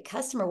perfect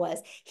customer was.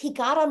 He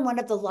got on one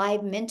of the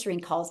live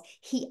mentoring calls.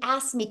 He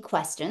asked me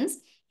questions.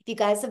 If you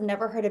guys have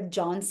never heard of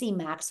John C.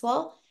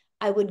 Maxwell,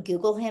 I would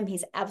Google him.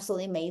 He's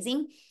absolutely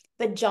amazing.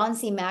 But John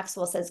C.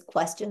 Maxwell says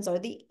questions are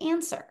the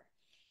answer.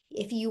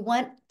 If you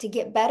want to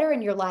get better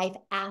in your life,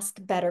 ask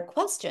better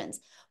questions.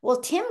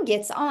 Well, Tim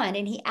gets on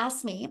and he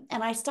asks me,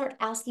 and I start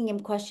asking him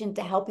questions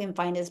to help him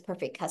find his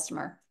perfect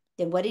customer.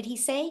 Then what did he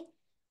say?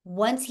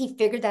 Once he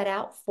figured that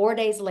out, 4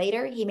 days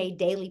later, he made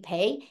daily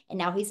pay. And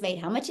now he's made,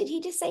 how much did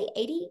he just say?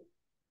 80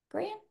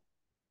 grand?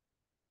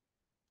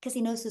 Because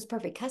he knows who his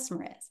perfect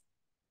customer is.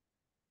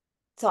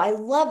 So I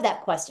love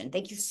that question.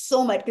 Thank you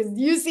so much. Because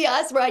you see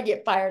us where I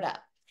get fired up.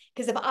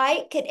 Because if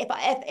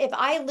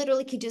I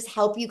literally could just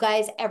help you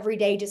guys every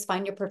day, just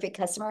find your perfect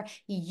customer,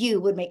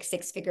 you would make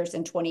 6 figures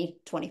in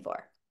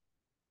 2024.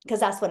 Because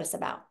that's what it's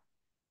about.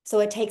 So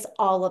it takes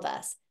all of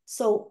us.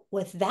 So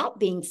with that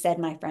being said,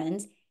 my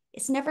friends,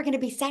 it's never going to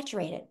be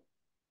saturated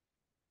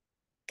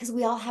because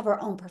we all have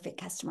our own perfect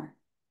customer.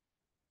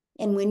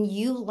 And when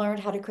you learn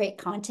how to create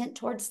content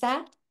towards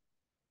that,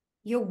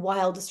 your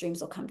wildest dreams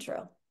will come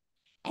true.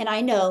 And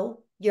I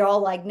know you're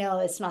all like, no,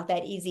 it's not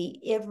that easy.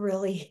 It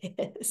really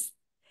is.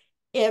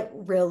 It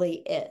really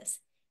is.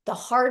 The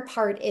hard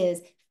part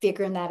is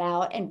figuring that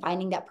out and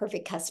finding that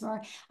perfect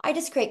customer. I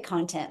just create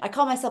content. I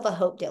call myself a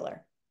hope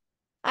dealer.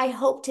 I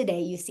hope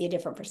today you see a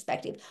different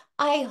perspective.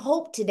 I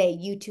hope today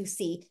you too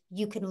see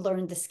you can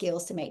learn the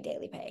skills to make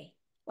daily pay.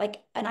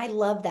 And I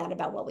love that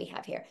about what we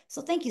have here.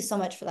 So thank you so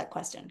much for that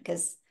question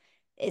because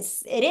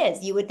it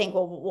is. You would think,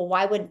 well,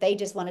 why wouldn't they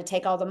just want to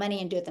take all the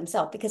money and do it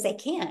themselves? Because they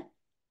can't.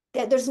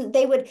 There's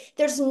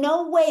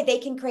no way they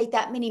can create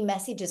that many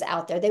messages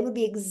out there. They would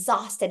be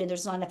exhausted and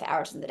there's not enough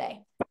hours in the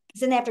day.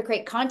 Because then they have to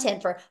create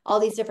content for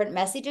all these different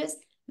messages.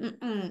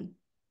 There's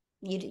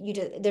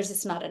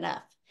just not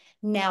enough.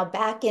 Now,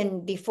 back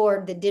in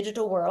before the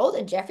digital world,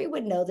 and Jeffrey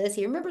would know this,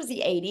 he remembers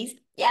the 80s.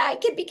 Yeah, it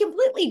could be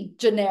completely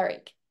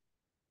generic.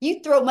 You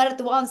throw mud at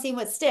the wall and see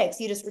what sticks.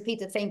 You just repeat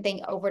the same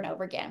thing over and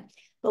over again.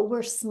 But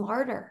we're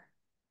smarter.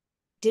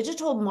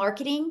 Digital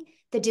marketing,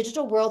 the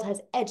digital world has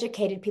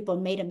educated people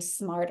and made them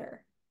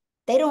smarter.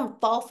 They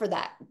don't fall for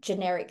that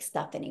generic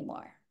stuff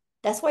anymore.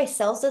 That's why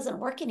sales doesn't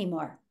work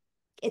anymore.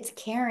 It's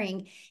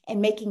caring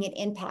and making an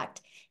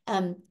impact.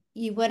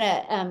 You want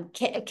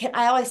to,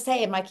 I always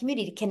say in my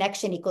community,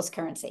 connection equals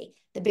currency.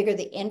 The bigger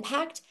the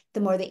impact,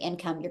 the more the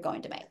income you're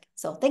going to make.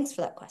 So thanks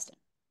for that question.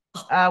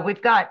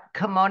 We've got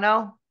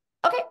Kimono.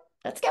 Okay,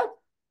 let's go.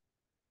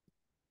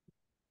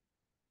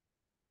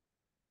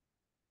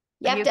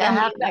 You have to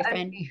unmute, my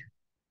friend.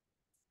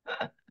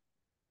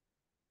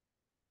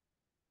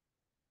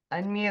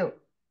 Unmute.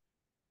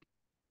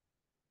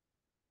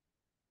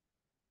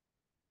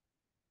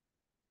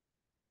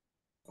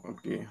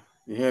 Okay.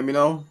 You hear me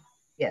now?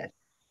 Yes.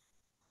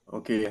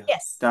 Okay.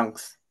 Yes.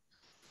 Thanks.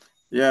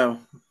 Yeah.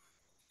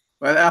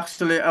 Well,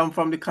 actually, I'm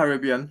from the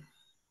Caribbean.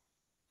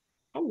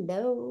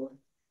 Hello.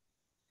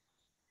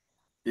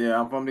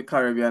 Yeah, I'm from the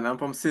Caribbean. I'm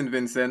from St.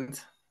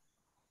 Vincent.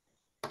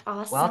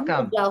 Awesome.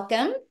 Welcome.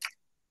 Welcome.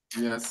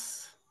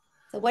 Yes.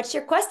 So what's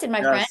your question,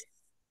 my Yes. friend?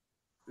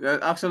 Yeah,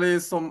 actually,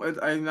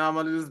 I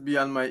normally just be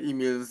on my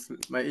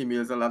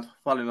emails a lot,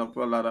 following up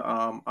a lot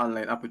of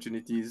online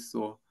opportunities.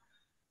 So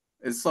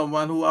it's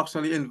someone who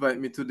actually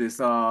invited me to this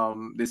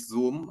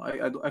Zoom.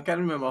 I can't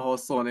remember her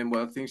surname,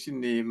 but I think she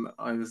named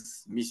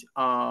is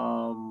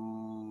I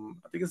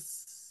think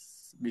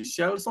it's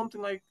Michelle,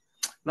 something like,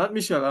 not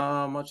Michelle,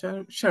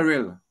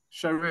 Cheryl.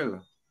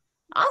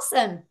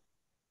 Awesome.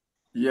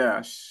 Yeah,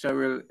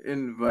 Cheryl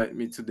invite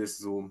me to this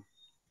Zoom.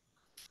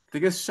 I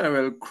think it's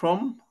Cheryl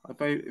Crum,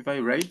 if I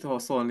write her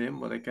surname,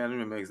 but I can't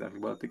remember exactly.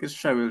 But I think it's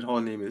Cheryl, her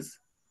name is.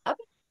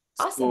 Okay.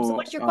 Awesome. So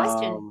what's your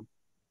question?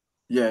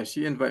 Yeah,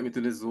 she invited me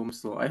to the Zoom,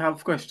 so I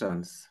have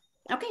questions.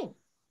 Okay.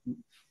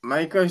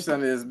 My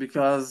question is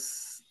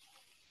because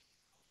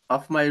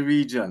of my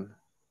region.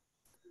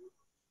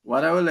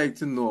 What I would like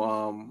to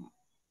know,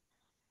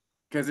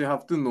 because you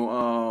have to know,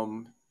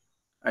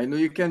 I know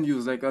you can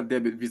use like a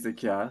debit Visa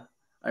card.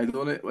 I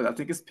don't know, well, I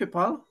think it's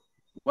PayPal.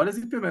 What is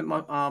the payment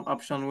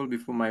option will be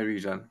for my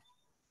region?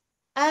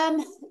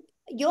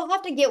 You'll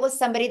have to get with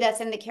somebody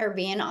that's in the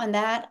Caribbean on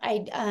that.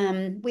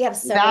 We have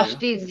several.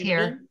 Vashti's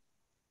here.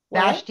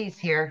 What? Vashti's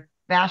here.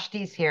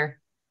 Vashti's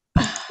here.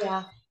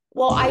 Yeah.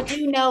 Well, I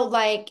do know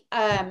like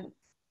I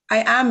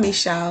am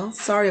Michelle.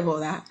 Sorry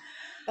about that.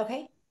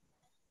 okay.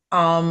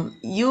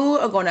 You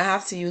are gonna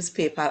have to use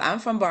PayPal. I'm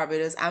from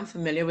Barbados. I'm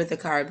familiar with the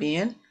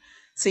Caribbean.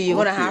 So you're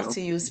gonna have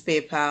to use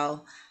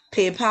PayPal.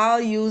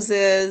 PayPal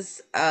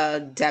uses a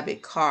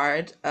debit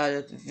card,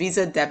 a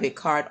Visa debit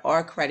card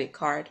or credit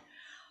card,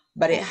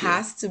 but it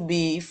has to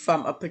be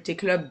from a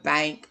particular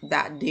bank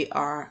that they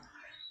are.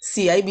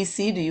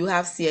 CIBC, do you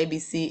have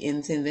CIBC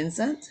in St.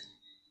 Vincent?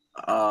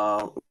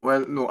 Well,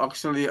 no,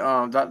 actually,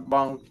 that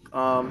bank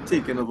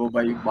taken over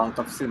by Bank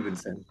of St.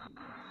 Vincent.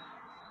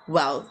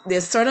 Well,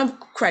 there's certain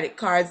credit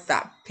cards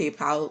that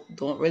PayPal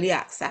don't really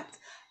accept,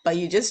 but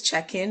you just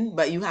check in,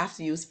 but you have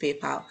to use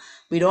PayPal.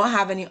 We don't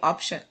have any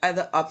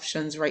other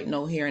options right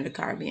now here in the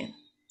Caribbean.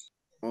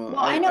 Well,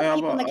 I know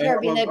people in the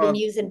Caribbean that have been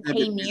using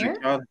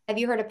Payoneer. Have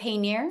you heard of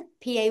Payoneer?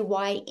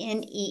 Payneer.com?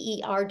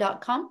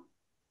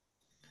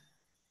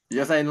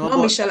 Yes, I know.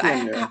 No, Michelle,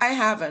 I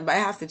haven't, but I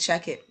have to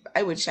check it.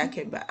 I would check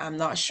it, but I'm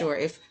not sure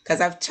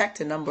because I've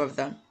checked a number of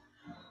them.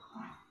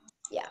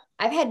 Yeah,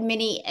 I've had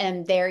many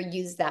there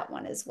use that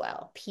one as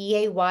well.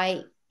 Payneer.com,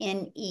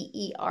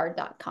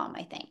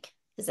 I think,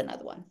 is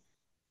another one.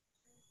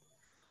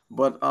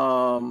 But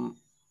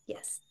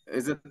yes.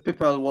 Is it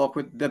PayPal work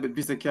with debit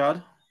Visa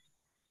card?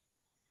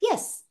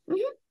 Yes.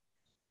 Mm-hmm.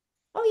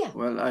 Oh yeah.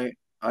 Well,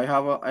 I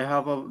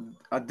have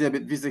a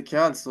debit Visa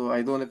card, so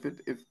I don't know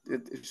if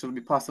it should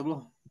be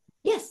possible.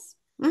 Yes.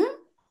 Mm-hmm.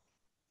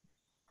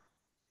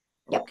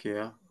 Yep.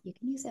 Okay. You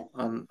can use it.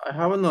 And I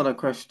have another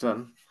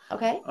question.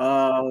 Okay.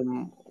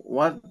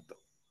 What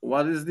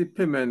is the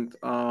payment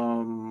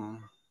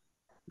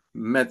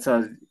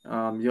method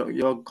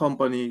your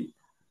company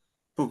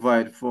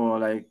provide for,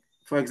 like,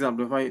 for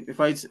example,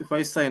 if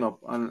I sign up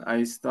and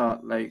I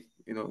start, like,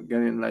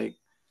 getting like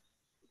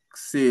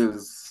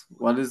sales,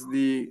 what is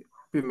the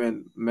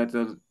payment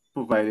method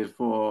provided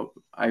for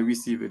I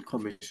receive it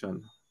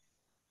commission?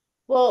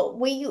 Well,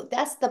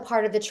 that's the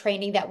part of the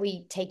training that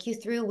we take you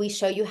through. We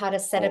show you how to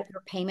set up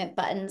your payment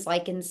buttons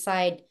like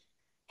inside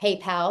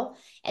PayPal,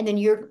 and then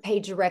you're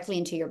paid directly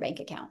into your bank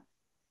account.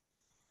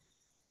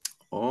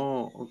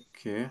 Oh,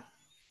 okay.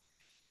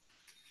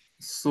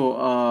 So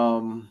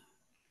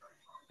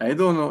I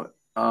don't know,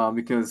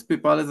 because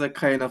PayPal is a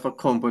kind of a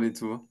company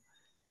too,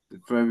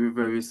 very,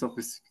 very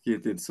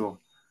sophisticated. So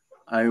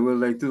I would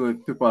like to know if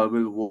PayPal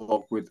will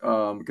work with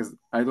because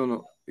I don't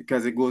know,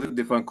 because it goes to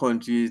different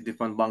countries,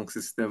 different bank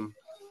system.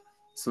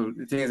 So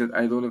the thing is that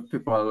I don't know if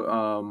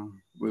PayPal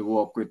will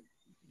work with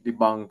the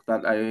bank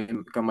that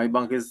because my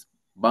bank is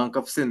Bank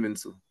of St.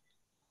 Vincent.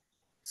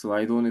 So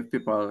I don't know if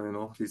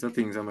PayPal, these are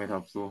things I might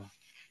have to.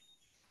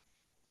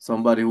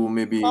 Somebody who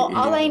maybe. Well,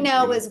 all I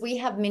know is we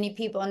have many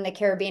people in the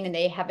Caribbean and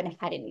they haven't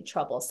had any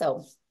trouble.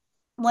 So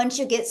Once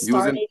you get Using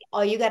started,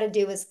 all you got to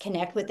do is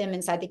connect with them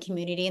inside the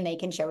community and they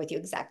can share with you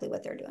exactly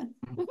what they're doing.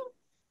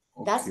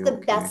 That's okay,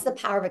 that's the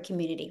power of a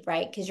community,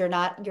 right? Because you're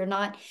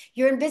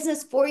in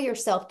business for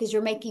yourself because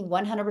you're making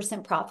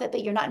 100% profit,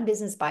 but you're not in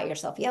business by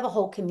yourself. You have a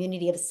whole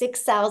community of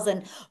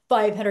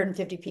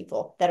 6,550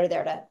 people that are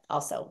there to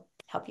also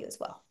help you as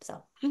well.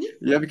 So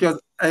yeah,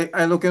 because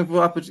I looking for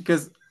opportunity.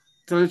 Because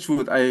tell the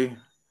truth, I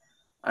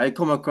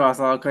come across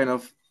all kind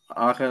of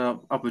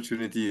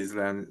opportunities,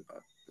 and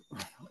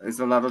it's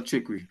a lot of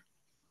trickery,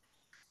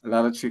 a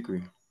lot of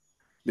trickery.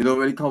 They don't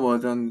really come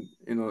out and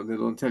they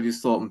don't tell you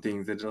certain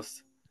things. They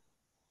just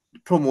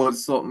promote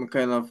certain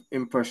kind of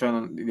impression,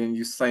 and then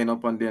you sign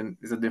up, and then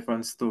it's a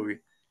different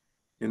story.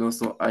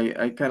 So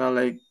I kind of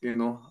like I do a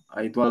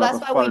well, lot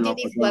that's of why we do follow up.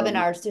 these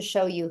webinars to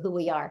show you who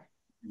we are.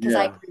 Because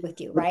I Yeah, agree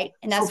with you, but right?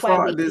 And so that's why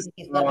far we do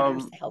these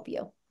webinars to help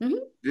you.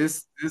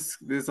 this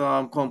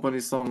company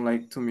sound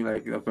like to me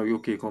like a very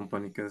okay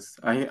company, because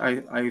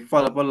I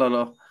follow up a lot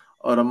of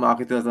other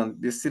marketers,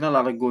 and they've seen a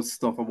lot of good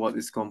stuff about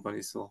this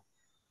company. So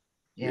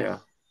yeah.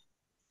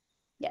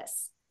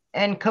 Yes.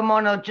 And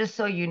Kimono, just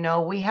so you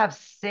know, we have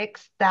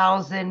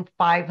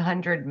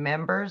 6,500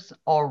 members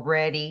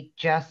already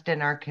just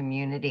in our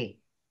community.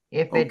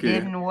 If it Okay.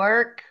 didn't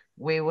work,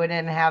 we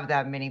wouldn't have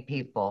that many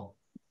people.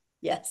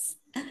 Yes.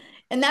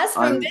 And that's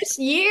from this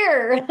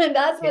year.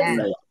 That's what's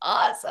so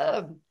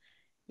awesome.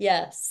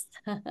 Yes.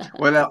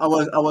 Well, I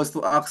was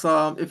to ask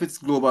if it's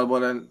global,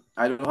 but then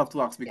I don't have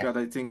to ask because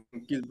I think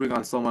he'll bring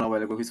on someone a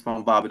while ago who's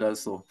from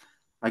Barbados, so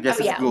I guess Oh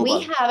it's yeah,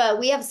 global.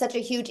 we have such a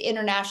huge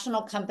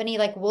international company.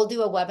 Like we'll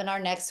do a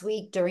webinar next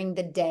week during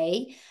the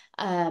day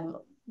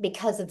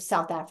because of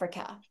South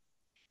Africa.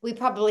 We're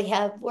probably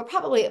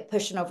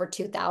pushing over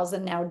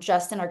 2,000 now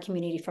just in our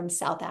community from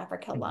South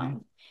Africa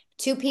alone.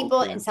 2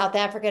 people in South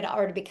Africa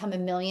are to become a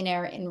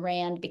millionaire in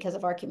Rand because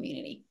of our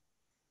community.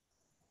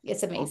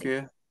 It's amazing.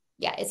 Okay.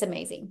 Yeah, it's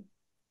amazing.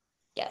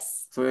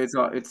 Yes. So it's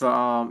a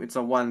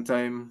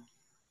one-time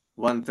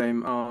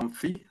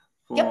fee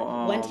Yep,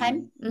 for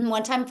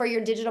one time for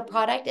your digital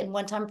product and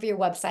one time for your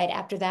website.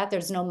 After that,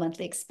 there's no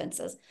monthly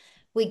expenses.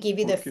 We give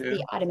you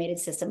the automated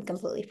system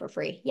completely for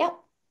free. Yep.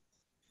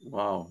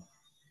 Wow.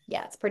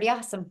 Yeah, it's pretty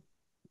awesome.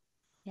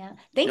 Yeah.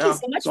 Thank you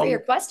so much for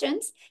your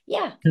questions.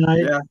 Yeah.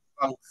 Yeah.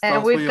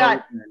 And we've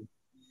got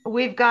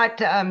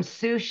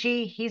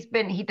Sushi.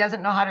 He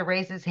doesn't know how to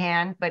raise his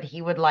hand, but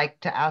he would like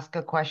to ask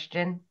a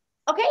question.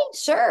 Okay,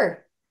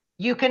 sure.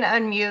 You can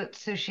unmute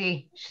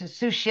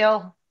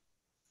Sushil.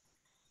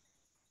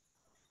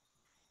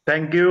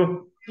 Thank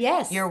you.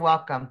 Yes. You're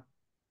welcome.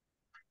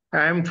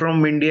 I'm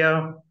from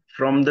India,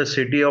 from the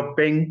city of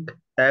Pink.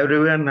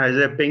 Everyone has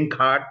a pink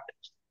heart.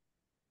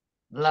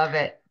 Love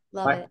it.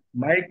 Love it.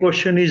 My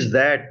question is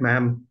that,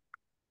 ma'am,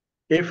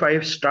 if I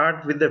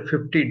start with the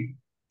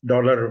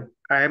 $50,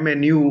 I am a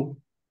new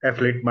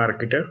affiliate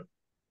marketer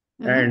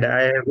and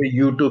I have a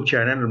YouTube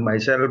channel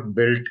myself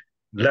built,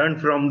 learn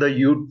from the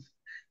youth,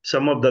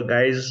 some of the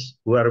guys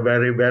who are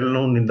very well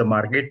known in the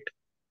market.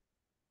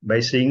 By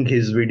seeing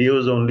his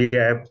videos only,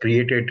 I have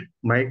created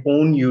my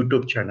own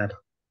YouTube channel.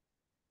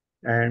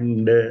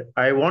 And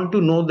I want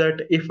to know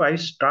that if I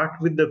start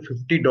with the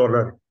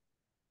 $50,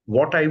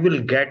 what I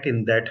will get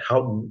in that,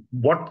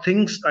 what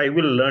things I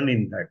will learn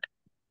in that.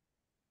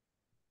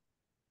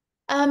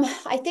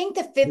 I think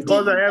the 50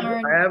 because I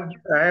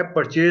have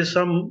purchased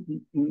some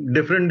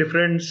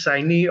different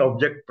shiny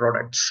object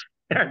products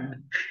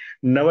and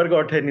never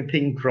got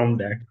anything from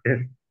that.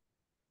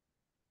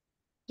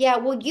 Yeah,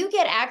 well, you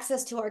get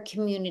access to our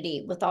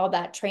community with all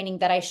that training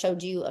that I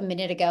showed you a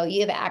minute ago.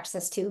 You have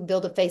access to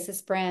Build a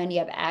Faceless Brand. You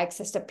have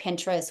access to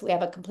Pinterest. We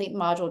have a complete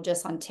module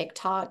just on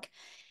TikTok.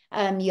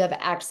 You have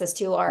access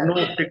to our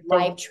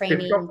live training.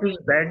 TikTok is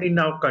banned in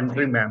our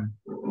country, ma'am.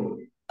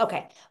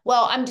 Okay.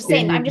 Well, I'm just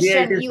saying, I'm just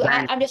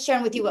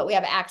sharing with you what we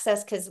have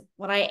access, because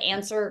when I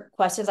answer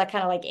questions, I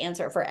kind of like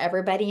answer it for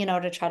everybody,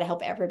 to try to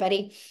help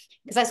everybody.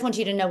 Because I just want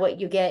you to know what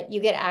you get.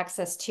 You get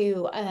access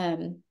to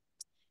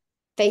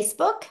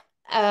Facebook,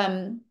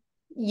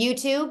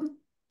 YouTube.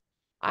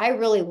 I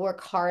really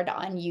work hard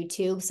on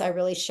YouTube, so I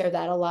really share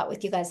that a lot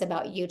with you guys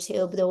about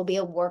YouTube. There will be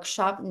a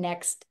workshop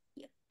next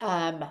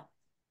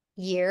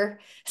year,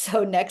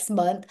 so next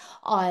month,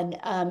 on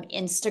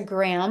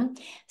Instagram.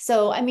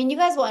 So I mean, you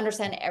guys will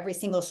understand every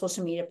single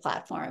social media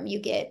platform you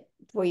get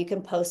where you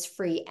can post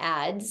free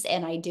ads,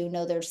 and I do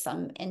know there's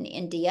some in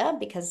India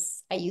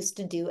because I used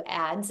to do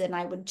ads and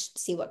I would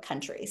see what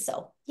country.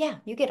 So yeah,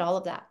 you get all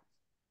of that.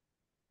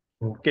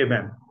 Okay,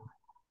 ma'am.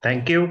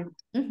 Thank you.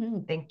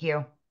 Thank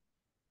you.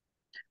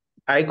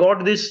 I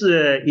got this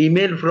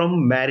email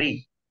from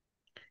Mary.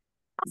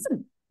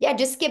 Awesome. Yeah,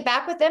 just get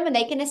back with them and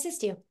they can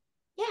assist you.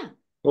 Yeah.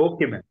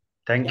 Okay, ma'am.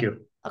 Thank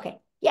you. Okay.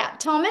 Yeah,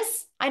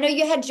 Thomas, I know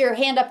you had your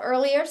hand up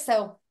earlier,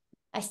 so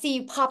I see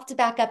you popped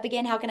back up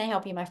again. How can I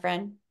help you, my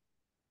friend?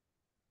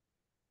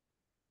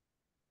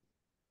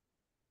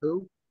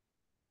 Who?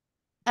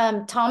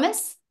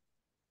 Thomas?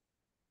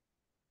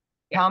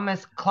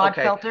 Thomas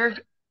Clodfelter?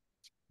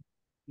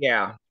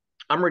 Yeah.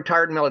 I'm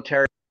retired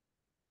military.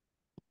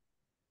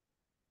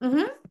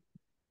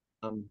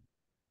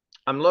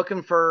 I'm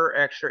looking for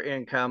extra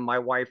income. My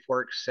wife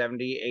works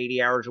 70,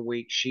 80 hours a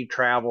week. She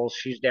travels.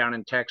 She's down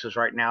in Texas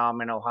right now. I'm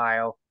in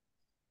Ohio.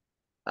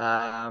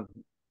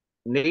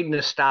 Needing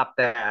to stop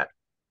that.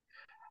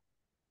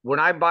 When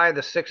I buy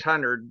the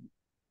 600,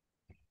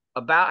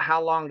 about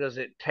how long does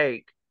it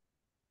take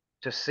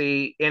to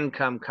see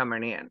income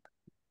coming in?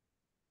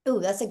 Ooh,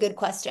 that's a good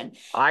question.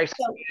 I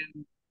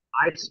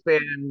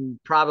spend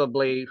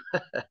probably,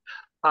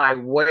 I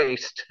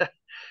waste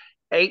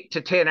 8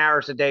 to 10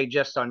 hours a day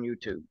just on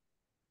YouTube.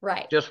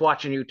 Right. Just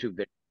watching YouTube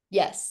videos.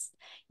 Yes.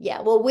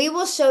 Yeah. Well, we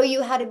will show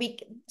you how to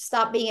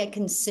stop being a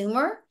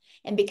consumer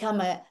and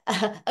become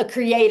a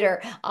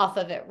creator off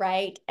of it,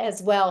 right?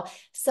 As well.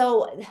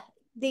 So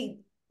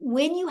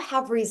when you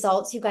have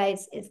results, you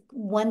guys, it's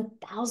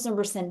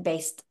 1000%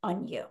 based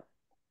on you.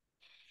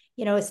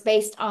 You know, it's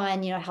based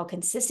on, you know, how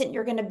consistent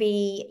you're going to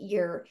be,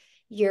 your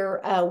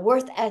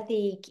worth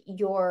ethic,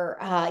 your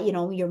you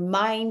know, your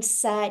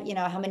mindset, you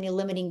know, how many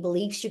limiting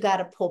beliefs you got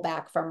to pull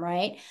back from,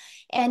 right?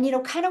 And, you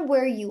know, kind of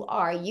where you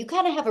are, you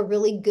kind of have a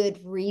really good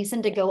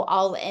reason to go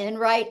all in,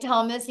 right,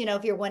 Thomas? You know,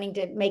 if you're wanting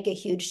to make a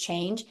huge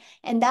change.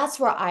 And that's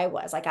where I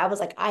was like,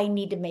 I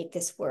need to make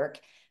this work.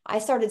 I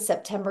started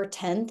September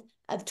 10th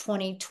of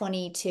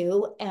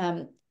 2022.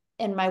 And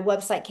my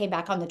website came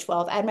back on the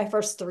 12th. I had my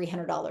first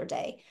 $300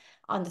 day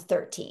on the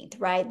 13th,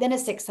 right? Then a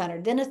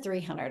 600, then a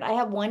 300. I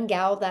have one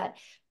gal that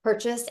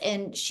purchased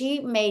and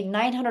she made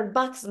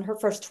 $900 in her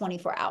first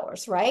 24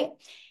 hours, right?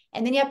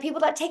 And then you have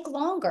people that take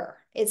longer.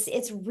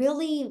 It's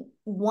really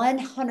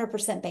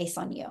 100% based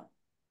on you.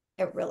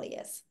 It really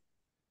is.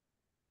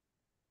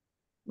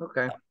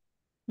 Okay.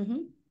 It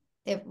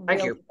Thank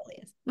really, you.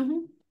 really is.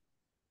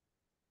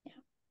 Yeah.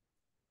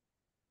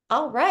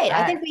 All right.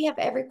 I think we have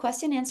every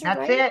question answered, That's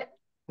right? it.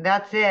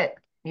 That's it.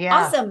 Yeah.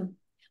 Awesome.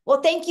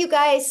 Well, thank you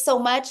guys so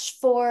much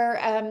for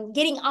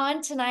getting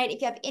on tonight.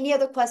 If you have any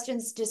other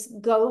questions,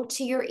 just go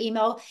to your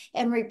email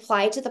and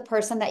reply to the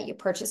person that you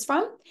purchased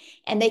from,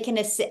 and they can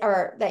assist,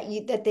 or that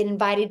they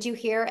invited you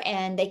here,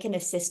 and they can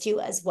assist you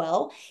as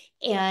well.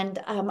 And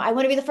I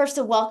want to be the first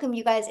to welcome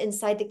you guys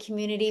inside the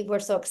community. We're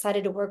so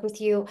excited to work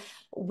with you.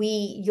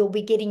 You'll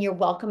be getting your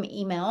welcome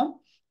email.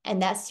 And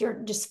that's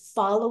just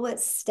follow it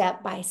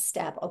step by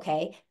step,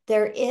 okay?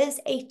 There is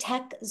a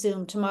tech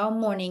Zoom tomorrow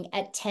morning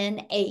at 10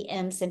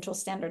 a.m. Central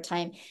Standard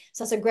Time.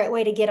 So it's a great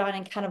way to get on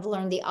and kind of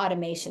learn the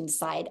automation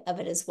side of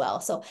it as well.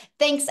 So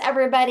thanks,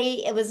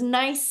 everybody. It was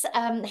nice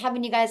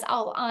having you guys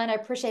all on. I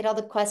appreciate all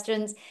the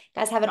questions.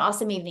 Guys, have an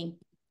awesome evening.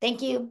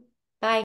 Thank you.